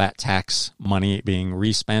from that tax money being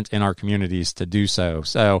respent in our communities to do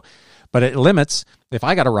so. But it limits, if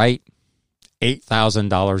I got to write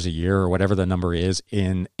 $8,000 a year or whatever the number is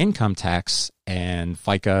in income tax and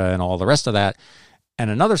FICA and all the rest of that, and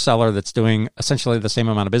another seller that's doing essentially the same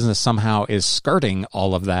amount of business somehow is skirting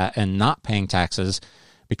all of that and not paying taxes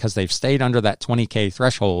because they've stayed under that 20K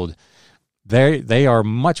threshold, they are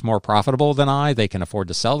much more profitable than I. They can afford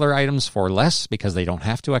to sell their items for less because they don't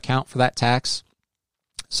have to account for that tax.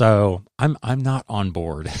 So I'm not on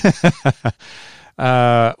board with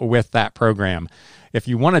that program. If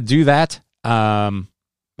you want to do that,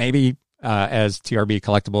 maybe as TRB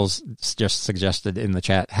Collectibles just suggested in the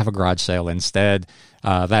chat, have a garage sale instead.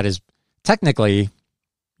 That is technically,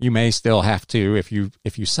 you may still have to, if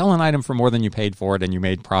you sell an item for more than you paid for it and you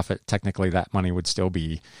made profit, technically that money would still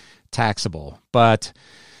be taxable. But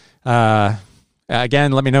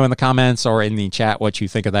again, let me know in the comments or in the chat what you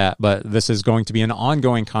think of that. But this is going to be an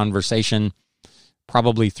ongoing conversation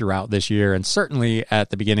probably throughout this year, and certainly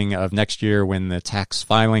at the beginning of next year when the tax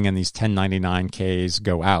filing and these 1099-Ks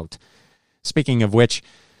go out. Speaking of which,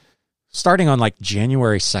 starting on like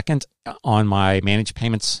January 2nd on my managed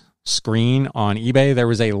payments screen on eBay, there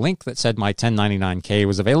was a link that said my 1099-K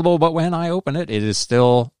was available, but when I open it, it is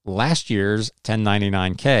still last year's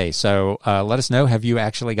 1099-K. So let us know, have you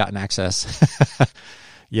actually gotten access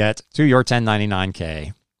yet to your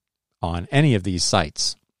 1099-K on any of these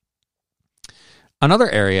sites?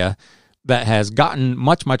 Another area that has gotten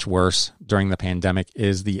much, much worse during the pandemic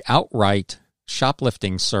is the outright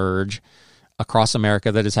shoplifting surge across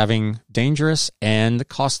America that is having dangerous and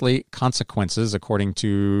costly consequences, according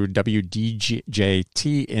to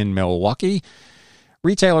WDJT in Milwaukee.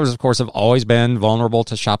 Retailers, of course, have always been vulnerable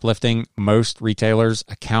to shoplifting. Most retailers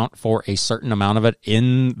account for a certain amount of it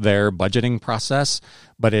in their budgeting process,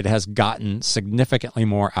 but it has gotten significantly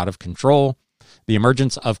more out of control. The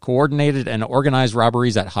emergence of coordinated and organized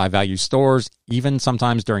robberies at high-value stores, even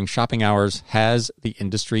sometimes during shopping hours, has the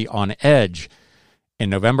industry on edge. In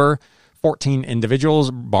November, 14 individuals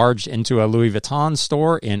barged into a Louis Vuitton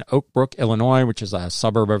store in Oak Brook, Illinois, which is a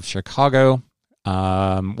suburb of Chicago,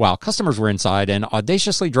 while customers were inside, and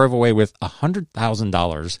audaciously drove away with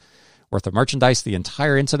 $100,000 worth of merchandise. The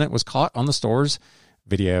entire incident was caught on the store's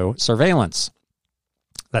video surveillance.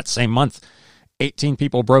 That same month, 18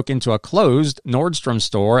 people broke into a closed Nordstrom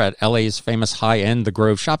store at LA's famous high-end The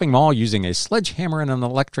Grove shopping mall using a sledgehammer and an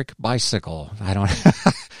electric bicycle.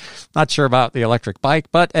 Not sure about the electric bike,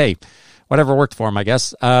 but hey, whatever worked for them, I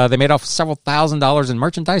guess. They made off several $1,000s in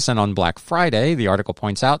merchandise, and on Black Friday, the article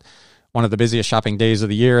points out, one of the busiest shopping days of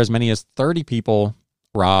the year, as many as 30 people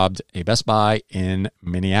robbed a Best Buy in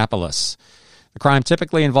Minneapolis. The crime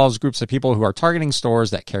typically involves groups of people who are targeting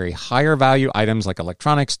stores that carry higher value items like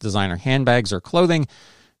electronics, designer handbags, or clothing,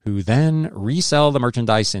 who then resell the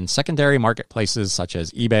merchandise in secondary marketplaces such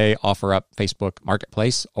as eBay, OfferUp, Facebook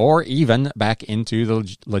Marketplace, or even back into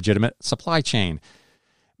the legitimate supply chain.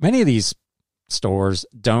 Many of these stores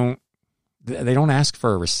don't ask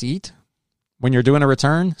for a receipt when you're doing a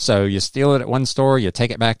return. So you steal it at one store, you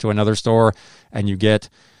take it back to another store, and you get,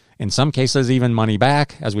 in some cases, even money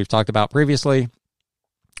back, as we've talked about previously,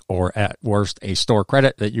 or at worst, a store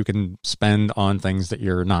credit that you can spend on things that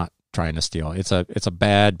you're not trying to steal. It's a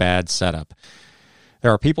bad setup.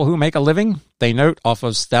 There are people who make a living, they note, off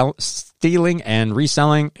of stealing and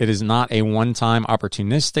reselling. It is not a one-time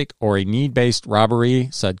opportunistic or a need-based robbery,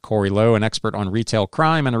 said Corey Lowe, an expert on retail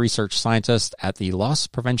crime and a research scientist at the Loss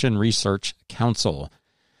Prevention Research Council.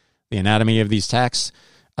 The anatomy of these attacks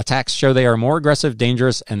show they are more aggressive,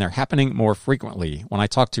 dangerous, and they're happening more frequently. When I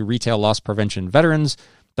talk to retail loss prevention veterans,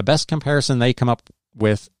 the best comparison they come up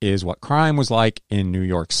with is what crime was like in New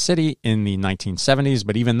York City in the 1970s,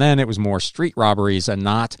 but even then it was more street robberies and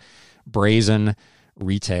not brazen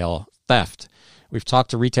retail theft. We've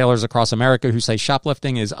talked to retailers across America who say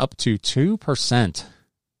shoplifting is up to 2%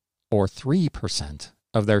 or 3%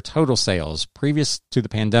 of their total sales. Previous to the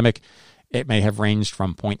pandemic, it may have ranged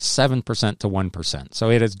from 0.7% to 1%. So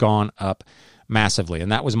it has gone up massively. And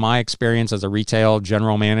that was my experience as a retail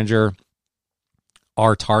general manager.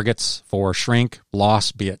 Our targets for shrink,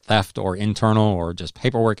 loss, be it theft or internal or just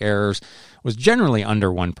paperwork errors, was generally under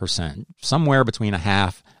 1%, somewhere between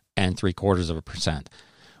 0.5% and 0.75%.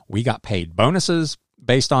 We got paid bonuses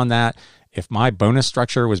based on that. If my bonus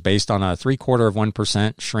structure was based on a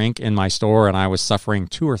 0.75% shrink in my store and I was suffering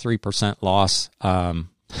 2 or 3% loss, man,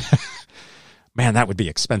 that would be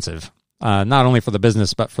expensive, not only for the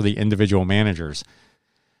business, but for the individual managers.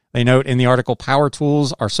 They note in the article, power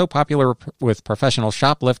tools are so popular with professional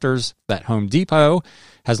shoplifters that Home Depot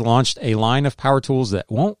has launched a line of power tools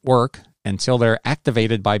that won't work until they're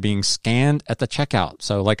activated by being scanned at the checkout.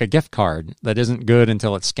 So like a gift card that isn't good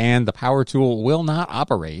until it's scanned, the power tool will not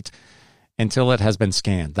operate until it has been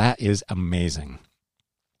scanned. That is amazing.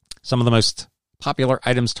 Some of the most popular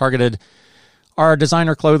items targeted are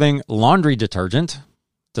designer clothing, laundry detergent,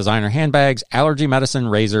 designer handbags, allergy medicine,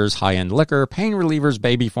 razors, high-end liquor, pain relievers,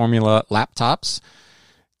 baby formula, laptops,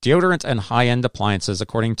 deodorant, and high-end appliances,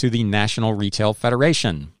 according to the National Retail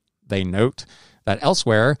Federation. They note that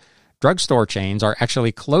elsewhere, drugstore chains are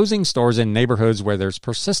actually closing stores in neighborhoods where there's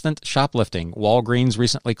persistent shoplifting. Walgreens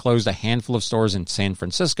recently closed a handful of stores in San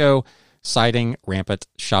Francisco, citing rampant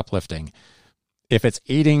shoplifting.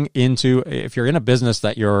 if you're in a business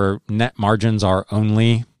that your net margins are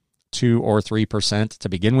only 2 or 3% to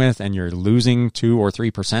begin with, and you're losing 2 or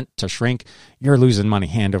 3% to shrink, you're losing money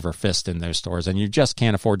hand over fist in those stores, and you just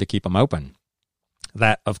can't afford to keep them open.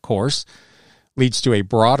 That, of course, leads to a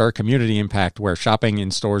broader community impact where shopping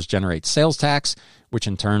in stores generates sales tax, which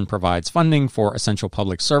in turn provides funding for essential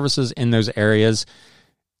public services in those areas.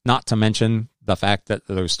 Not to mention the fact that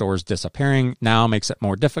those stores disappearing now makes it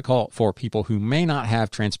more difficult for people who may not have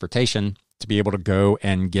transportation to be able to go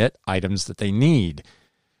and get items that they need.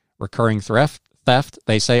 Recurring theft,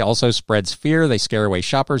 they say, also spreads fear. They scare away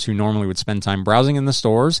shoppers who normally would spend time browsing in the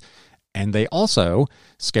stores, and they also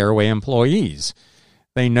scare away employees.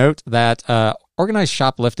 They note that organized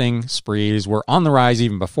shoplifting sprees were on the rise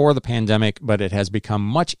even before the pandemic, but it has become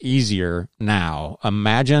much easier now.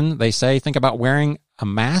 Imagine, they say, think about wearing a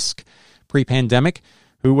mask pre-pandemic.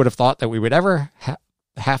 Who would have thought that we would ever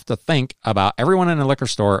have to think about everyone in a liquor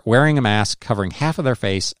store wearing a mask covering half of their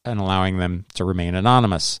face and allowing them to remain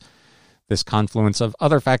anonymous? This confluence of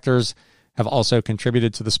other factors have also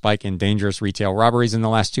contributed to the spike in dangerous retail robberies in the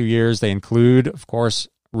last 2 years. They include, of course,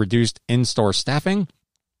 reduced in-store staffing,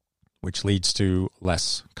 which leads to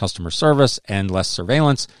less customer service and less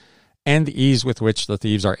surveillance, and the ease with which the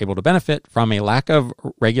thieves are able to benefit from a lack of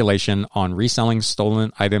regulation on reselling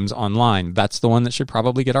stolen items online. That's the one that should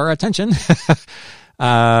probably get our attention.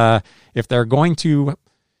 If they're going to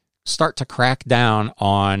start to crack down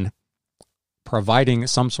on providing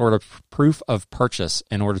some sort of proof of purchase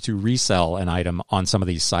in order to resell an item on some of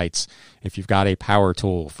these sites, if you've got a power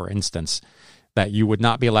tool, for instance, that you would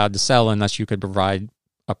not be allowed to sell unless you could provide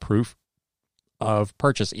a proof of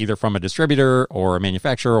purchase, either from a distributor or a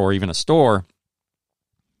manufacturer or even a store,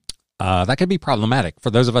 that could be problematic. For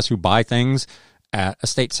those of us who buy things at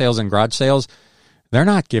estate sales and garage sales, they're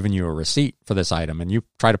not giving you a receipt for this item, and you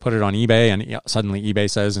try to put it on eBay, and suddenly eBay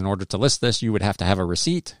says in order to list this, you would have to have a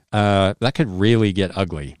receipt. That could really get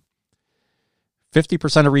ugly.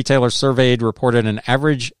 50% of retailers surveyed reported an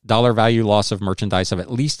average dollar value loss of merchandise of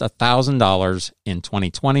at least $1,000 in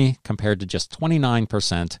 2020, compared to just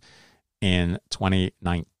 29% in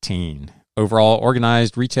 2019. Overall,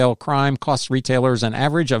 organized retail crime costs retailers an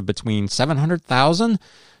average of between $700,000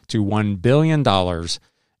 to $1 billion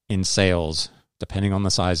in sales, depending on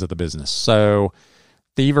the size of the business. So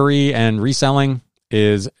thievery and reselling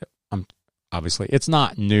is, obviously, it's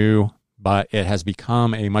not new, but it has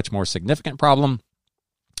become a much more significant problem,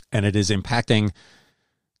 and it is impacting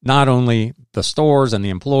not only the stores and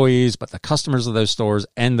the employees, but the customers of those stores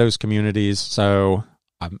and those communities. So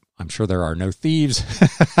I'm sure there are no thieves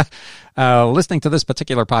listening to this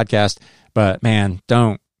particular podcast, but man,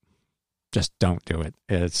 don't do it.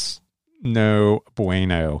 It's no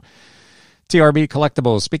bueno. TRB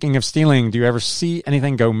Collectibles, speaking of stealing, do you ever see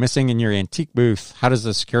anything go missing in your antique booth? How does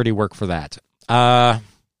the security work for that? I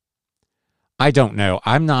don't know.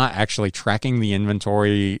 I'm not actually tracking the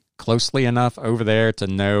inventory closely enough over there to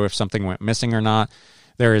know if something went missing or not.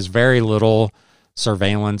 There is very little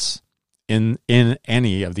surveillance in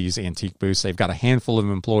any of these antique booths. They've got a handful of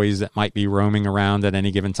employees that might be roaming around at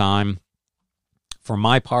any given time. For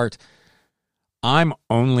my part, I'm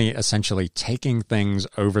only essentially taking things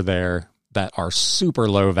over there that are super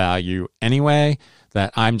low value anyway,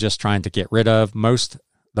 that I'm just trying to get rid of.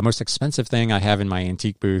 The most expensive thing I have in my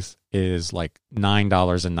antique booth is like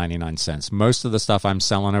 $9.99. Most of the stuff I'm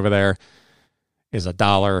selling over there is $1,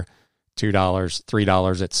 $2,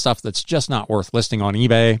 $3. It's stuff that's just not worth listing on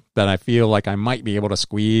eBay that I feel like I might be able to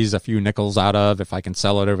squeeze a few nickels out of if I can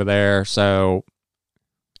sell it over there. So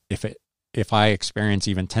if I experience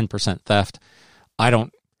even 10% theft,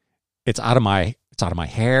 it's out of my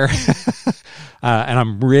hair. And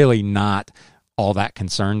I'm really not all that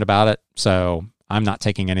concerned about it. So I'm not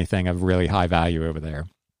taking anything of really high value over there.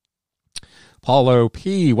 Paulo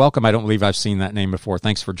P., welcome. I don't believe I've seen that name before.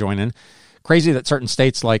 Thanks for joining. Crazy that certain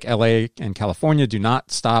states like LA and California do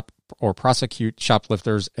not stop or prosecute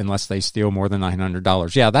shoplifters unless they steal more than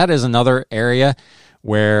 $900. Yeah, that is another area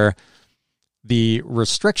where the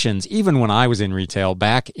restrictions, even when I was in retail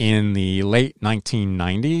back in the late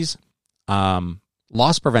 1990s,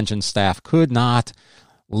 loss prevention staff could not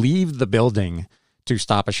leave the building to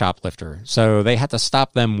stop a shoplifter. So they had to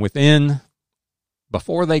stop them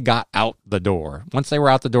before they got out the door. Once they were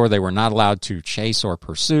out the door, they were not allowed to chase or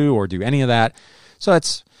pursue or do any of that. So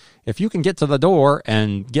if you can get to the door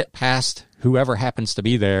and get past whoever happens to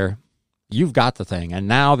be there, you've got the thing. And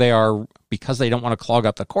now because they don't want to clog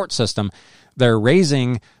up the court system, they're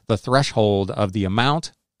raising the threshold of the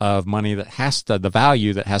amount of money the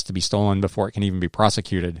value that has to be stolen before it can even be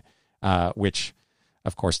prosecuted, which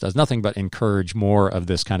of course does nothing but encourage more of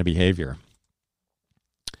this kind of behavior.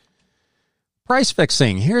 Price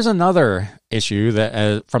fixing. Here's another issue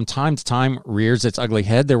that from time to time rears its ugly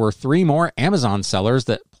head. There were 3 more Amazon sellers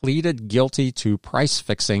that pleaded guilty to price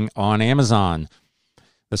fixing on Amazon.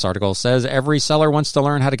 This article says every seller wants to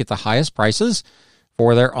learn how to get the highest prices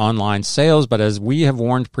for their online sales, but as we have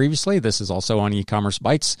warned previously, this is also on E-Commerce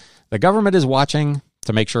Bytes, the government is watching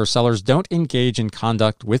to make sure sellers don't engage in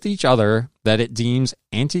conduct with each other that it deems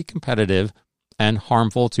anti-competitive and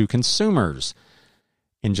harmful to consumers.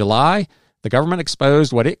 In July, the government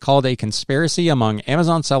exposed what it called a conspiracy among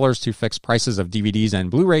Amazon sellers to fix prices of DVDs and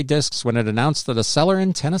Blu-ray discs when it announced that a seller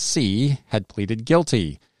in Tennessee had pleaded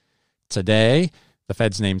guilty. Today, the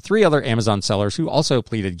feds named 3 other Amazon sellers who also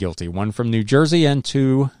pleaded guilty, 1 from New Jersey and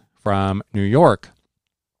 2 from New York.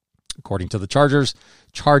 According to the charges,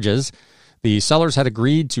 the sellers had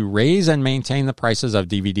agreed to raise and maintain the prices of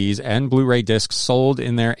DVDs and Blu-ray discs sold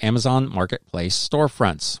in their Amazon Marketplace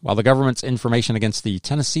storefronts. While the government's information against the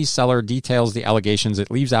Tennessee seller details the allegations, it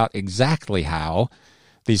leaves out exactly how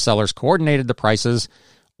these sellers coordinated the prices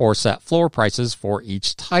or set floor prices for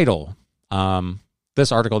each title.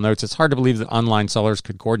 This article notes it's hard to believe that online sellers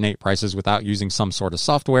could coordinate prices without using some sort of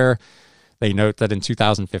software. They note that in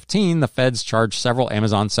 2015, the feds charged several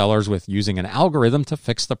Amazon sellers with using an algorithm to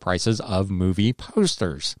fix the prices of movie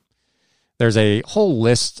posters. There's a whole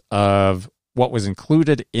list of what was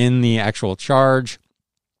included in the actual charge.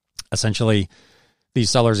 Essentially, these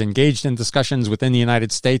sellers engaged in discussions within the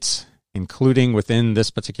United States, including within this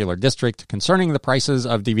particular district, concerning the prices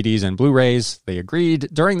of DVDs and Blu-rays. They agreed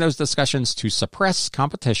during those discussions to suppress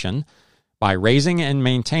competition by raising and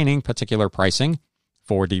maintaining particular pricing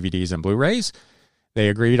for DVDs and Blu-rays. They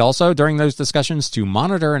agreed also during those discussions to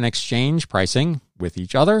monitor and exchange pricing with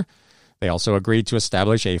each other. They also agreed to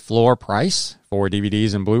establish a floor price for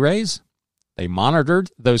DVDs and Blu-rays. They monitored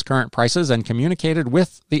those current prices and communicated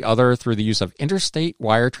with the other through the use of interstate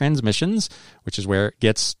wire transmissions, which is where it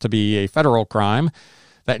gets to be a federal crime.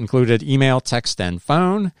 That included email, text, and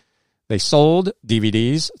phone. They sold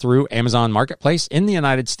DVDs through Amazon Marketplace in the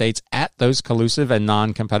United States at those collusive and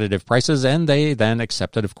non-competitive prices, and they then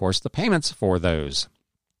accepted, of course, the payments for those.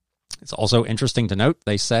 It's also interesting to note,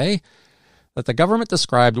 they say, that the government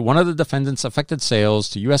described one of the defendants' affected sales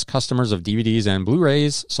to U.S. customers of DVDs and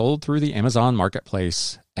Blu-rays sold through the Amazon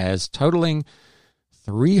Marketplace as totaling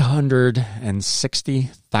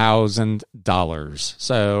 $360,000.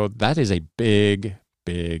 So that is a big,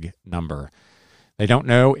 big number. They don't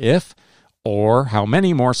know if or how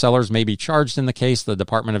many more sellers may be charged in the case. The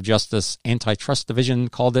Department of Justice Antitrust Division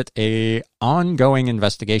called it an ongoing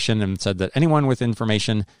investigation and said that anyone with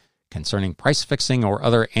information concerning price fixing or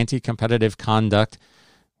other anti-competitive conduct,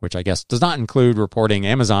 which I guess does not include reporting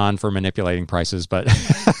Amazon for manipulating prices, but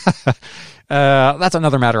that's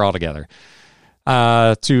another matter altogether,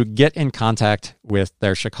 to get in contact with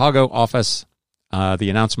their Chicago office. The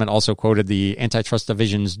announcement also quoted the Antitrust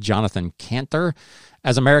Division's Jonathan Cantor.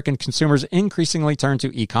 As American consumers increasingly turn to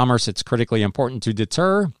e-commerce, it's critically important to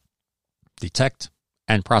deter, detect,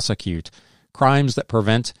 and prosecute crimes that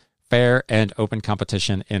prevent fair and open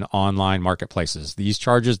competition in online marketplaces. These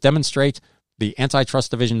charges demonstrate the Antitrust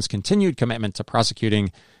Division's continued commitment to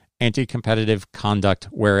prosecuting anti-competitive conduct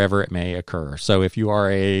wherever it may occur. So if you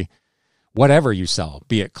are whatever you sell,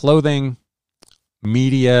 be it clothing,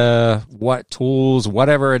 media, tools,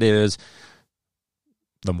 whatever it is,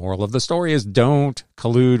 the moral of the story is don't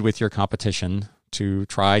collude with your competition to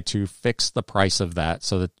try to fix the price of that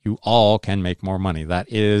so that you all can make more money. That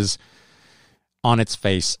is, on its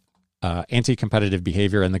face, anti-competitive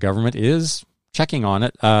behavior, and the government is checking on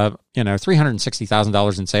it.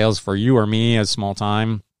 $360,000 in sales for you or me as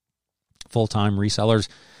full-time resellers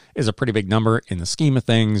is a pretty big number in the scheme of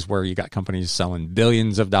things, where you got companies selling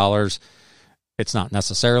billions of dollars. It's not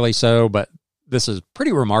necessarily so, but this is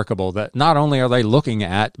pretty remarkable that not only are they looking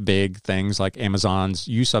at big things like Amazon's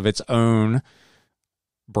use of its own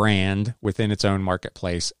brand within its own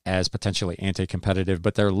marketplace as potentially anti-competitive,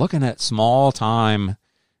 but they're looking at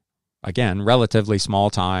relatively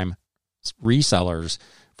small-time resellers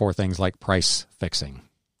for things like price fixing.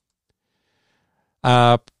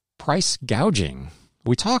 Price gouging.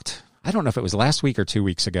 We talked, I don't know if it was last week or 2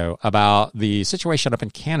 weeks ago, about the situation up in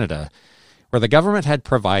Canada where the government had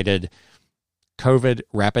provided COVID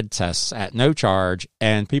rapid tests at no charge,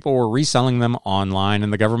 and people were reselling them online,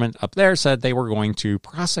 and the government up there said they were going to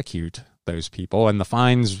prosecute those people, and the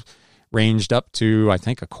fines ranged up to, I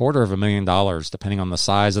think, $250,000, depending on the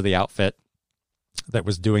size of the outfit that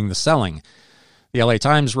was doing the selling. The LA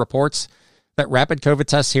Times reports that rapid COVID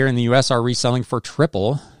tests here in the U.S. are reselling for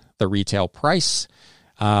triple the retail price.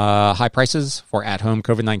 High prices for at-home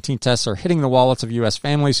COVID-19 tests are hitting the wallets of U.S.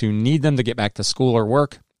 families who need them to get back to school or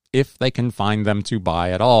work. if they can find them to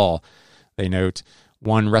buy at all. They note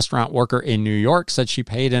one restaurant worker in New York said she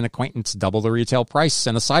paid an acquaintance double the retail price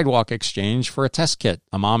in a sidewalk exchange for a test kit.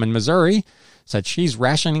 A mom in Missouri said she's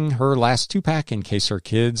rationing her last 2-pack in case her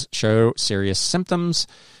kids show serious symptoms.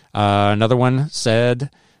 Another one said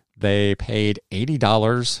they paid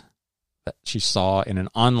 $80 that she saw in an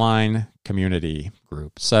online community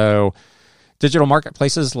group. So digital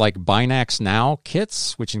marketplaces like Binax Now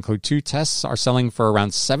kits, which include 2 tests, are selling for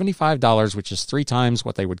around $75, which is 3 times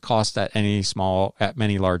what they would cost at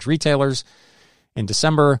many large retailers. In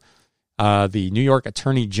December, the New York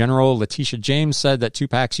Attorney General Letitia James said that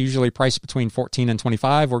 2-packs usually priced between $14 and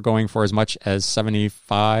 $25 were going for as much as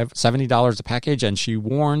 $70 a package, and she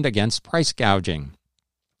warned against price gouging.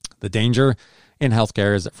 The danger in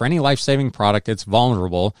healthcare is that for any life-saving product, it's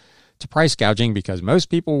vulnerable to price gouging because most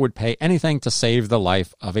people would pay anything to save the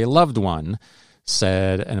life of a loved one,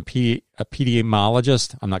 said an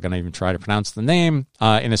epidemiologist, I'm not going to even try to pronounce the name,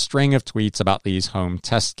 in a string of tweets about these home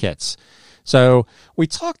test kits. So we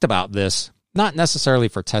talked about this, not necessarily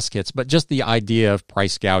for test kits, but just the idea of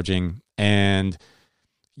price gouging and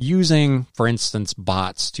using, for instance,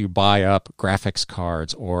 bots to buy up graphics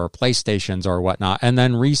cards or PlayStations or whatnot, and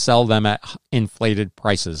then resell them at inflated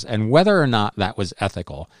prices, and whether or not that was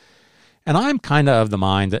ethical. And I'm kind of the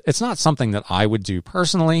mind that it's not something that I would do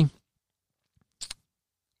personally,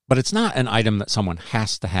 but it's not an item that someone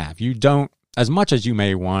has to have. You don't, as much as you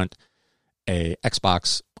may want a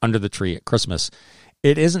Xbox under the tree at Christmas,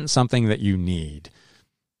 it isn't something that you need.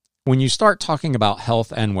 When you start talking about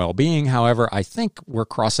health and well-being, however, I think we're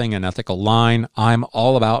crossing an ethical line. I'm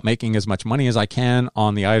all about making as much money as I can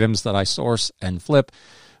on the items that I source and flip,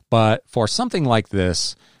 but for something like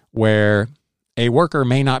this, where a worker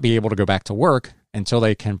may not be able to go back to work until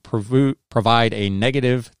they can provide a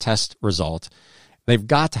negative test result, they've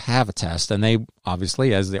got to have a test, and they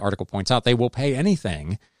obviously, as the article points out, they will pay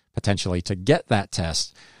anything potentially to get that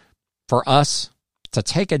test. For us to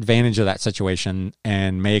take advantage of that situation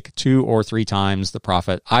and make 2 or 3 times the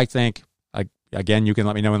profit, I think, again, you can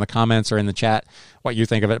let me know in the comments or in the chat what you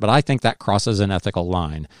think of it, but I think that crosses an ethical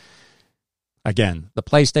line. Again, the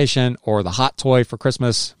PlayStation or the hot toy for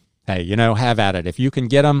Christmas, hey, have at it. If you can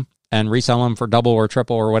get them and resell them for double or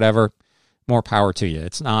triple or whatever, more power to you.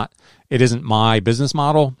 It isn't my business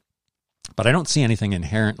model, but I don't see anything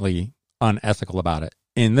inherently unethical about it.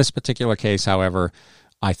 In this particular case, however,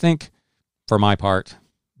 I think, for my part,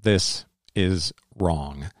 this is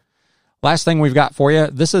wrong. Last thing we've got for you,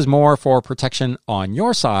 this is more for protection on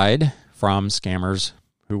your side from scammers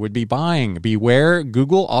who would be buying. Beware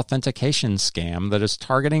Google authentication scam that is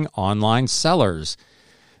targeting online sellers.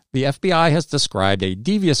 The FBI has described a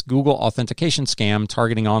devious Google authentication scam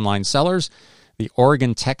targeting online sellers. The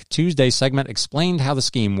Oregon Tech Tuesday segment explained how the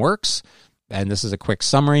scheme works, and this is a quick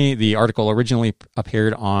summary. The article originally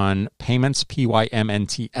appeared on payments,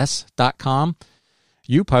 pymnts.com.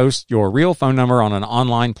 You post your real phone number on an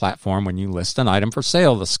online platform when you list an item for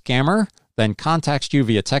sale. The scammer then contacts you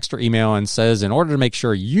via text or email and says, in order to make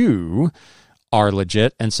sure you are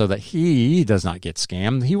legit and so that he does not get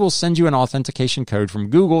scammed, he will send you an authentication code from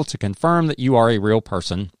Google to confirm that you are a real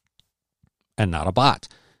person and not a bot.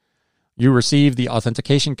 You receive the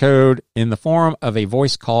authentication code in the form of a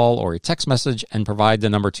voice call or a text message and provide the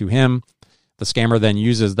number to him. The scammer then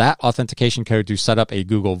uses that authentication code to set up a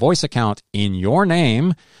Google Voice account in your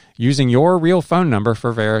name using your real phone number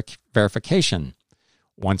for verification.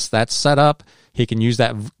 Once that's set up, he can use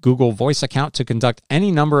that Google Voice account to conduct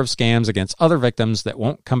any number of scams against other victims that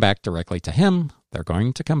won't come back directly to him. They're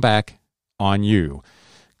going to come back on you.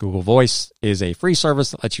 Google Voice is a free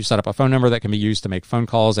service that lets you set up a phone number that can be used to make phone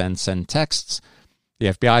calls and send texts. The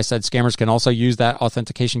FBI said scammers can also use that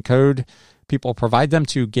authentication code people provide them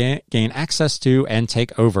to gain access to and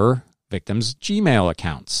take over victims' Gmail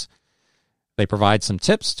accounts. They provide some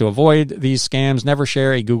tips to avoid these scams. Never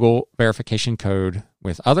share a Google verification code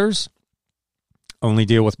with others. Only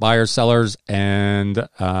deal with buyers, sellers, and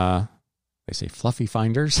they say fluffy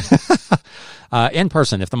finders in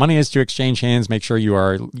person. If the money is to exchange hands, make sure you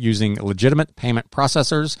are using legitimate payment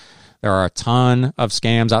processors. There are a ton of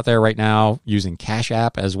scams out there right now using Cash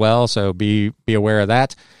App as well, so be aware of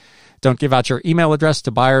that. Don't give out your email address to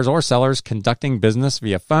buyers or sellers conducting business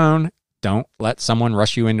via phone. Don't let someone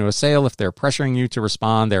rush you into a sale. If they're pressuring you to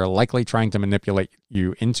respond, they're likely trying to manipulate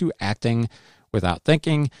you into acting without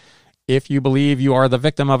thinking. If you believe you are the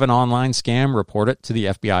victim of an online scam, report it to the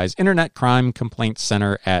FBI's Internet Crime Complaints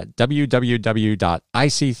Center at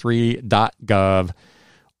www.ic3.gov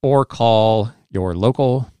or call your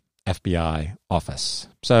local FBI office.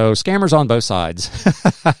 So scammers on both sides,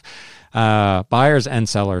 buyers and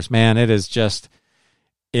sellers. Man, it is just,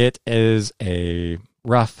 It is a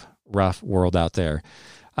rough world out there.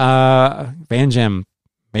 Van Jim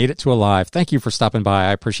made it to Alive. Thank you for stopping by.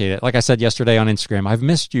 I appreciate it. Like I said yesterday on Instagram, I've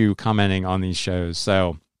missed you commenting on these shows.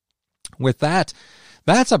 So with that,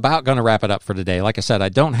 that's about going to wrap it up for today. Like I said, I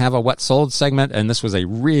don't have a What Sold segment, and this was a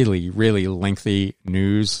really lengthy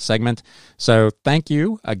news segment. So thank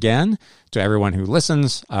you again to everyone who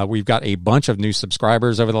listens. We've got a bunch of new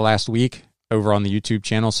subscribers over the last week over on the YouTube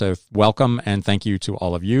channel. So welcome, and thank you to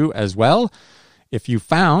all of you as well. If you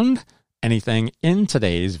found anything in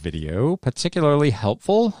today's video particularly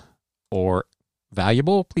helpful or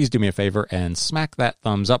valuable, please do me a favor and smack that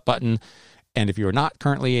thumbs up button. And if you are not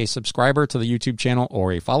currently a subscriber to the YouTube channel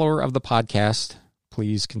or a follower of the podcast,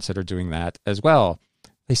 please consider doing that as well.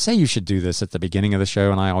 They say you should do this at the beginning of the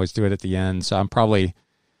show, and I always do it at the end, so I'm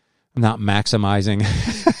not maximizing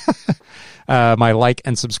my like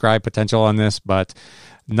and subscribe potential on this, but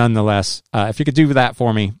nonetheless, if you could do that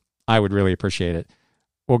for me, I would really appreciate it.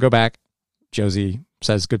 We'll go back. Josie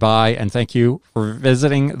says goodbye and thank you for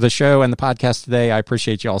visiting the show and the podcast today. I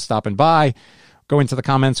appreciate you all stopping by. Go into the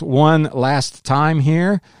comments one last time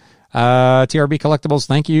here. TRB Collectibles,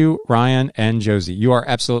 thank you, Ryan and Josie. You are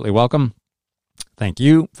absolutely welcome. Thank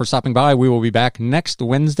you for stopping by. We will be back next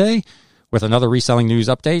Wednesday with another reselling news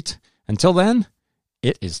update. Until then,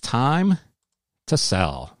 it is time to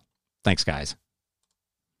sell. Thanks, guys.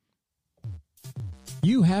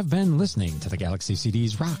 You have been listening to the Galaxy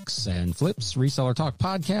CDs Rocks and Flips Reseller Talk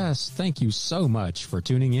podcast. Thank you so much for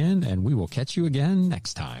tuning in, and we will catch you again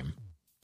next time.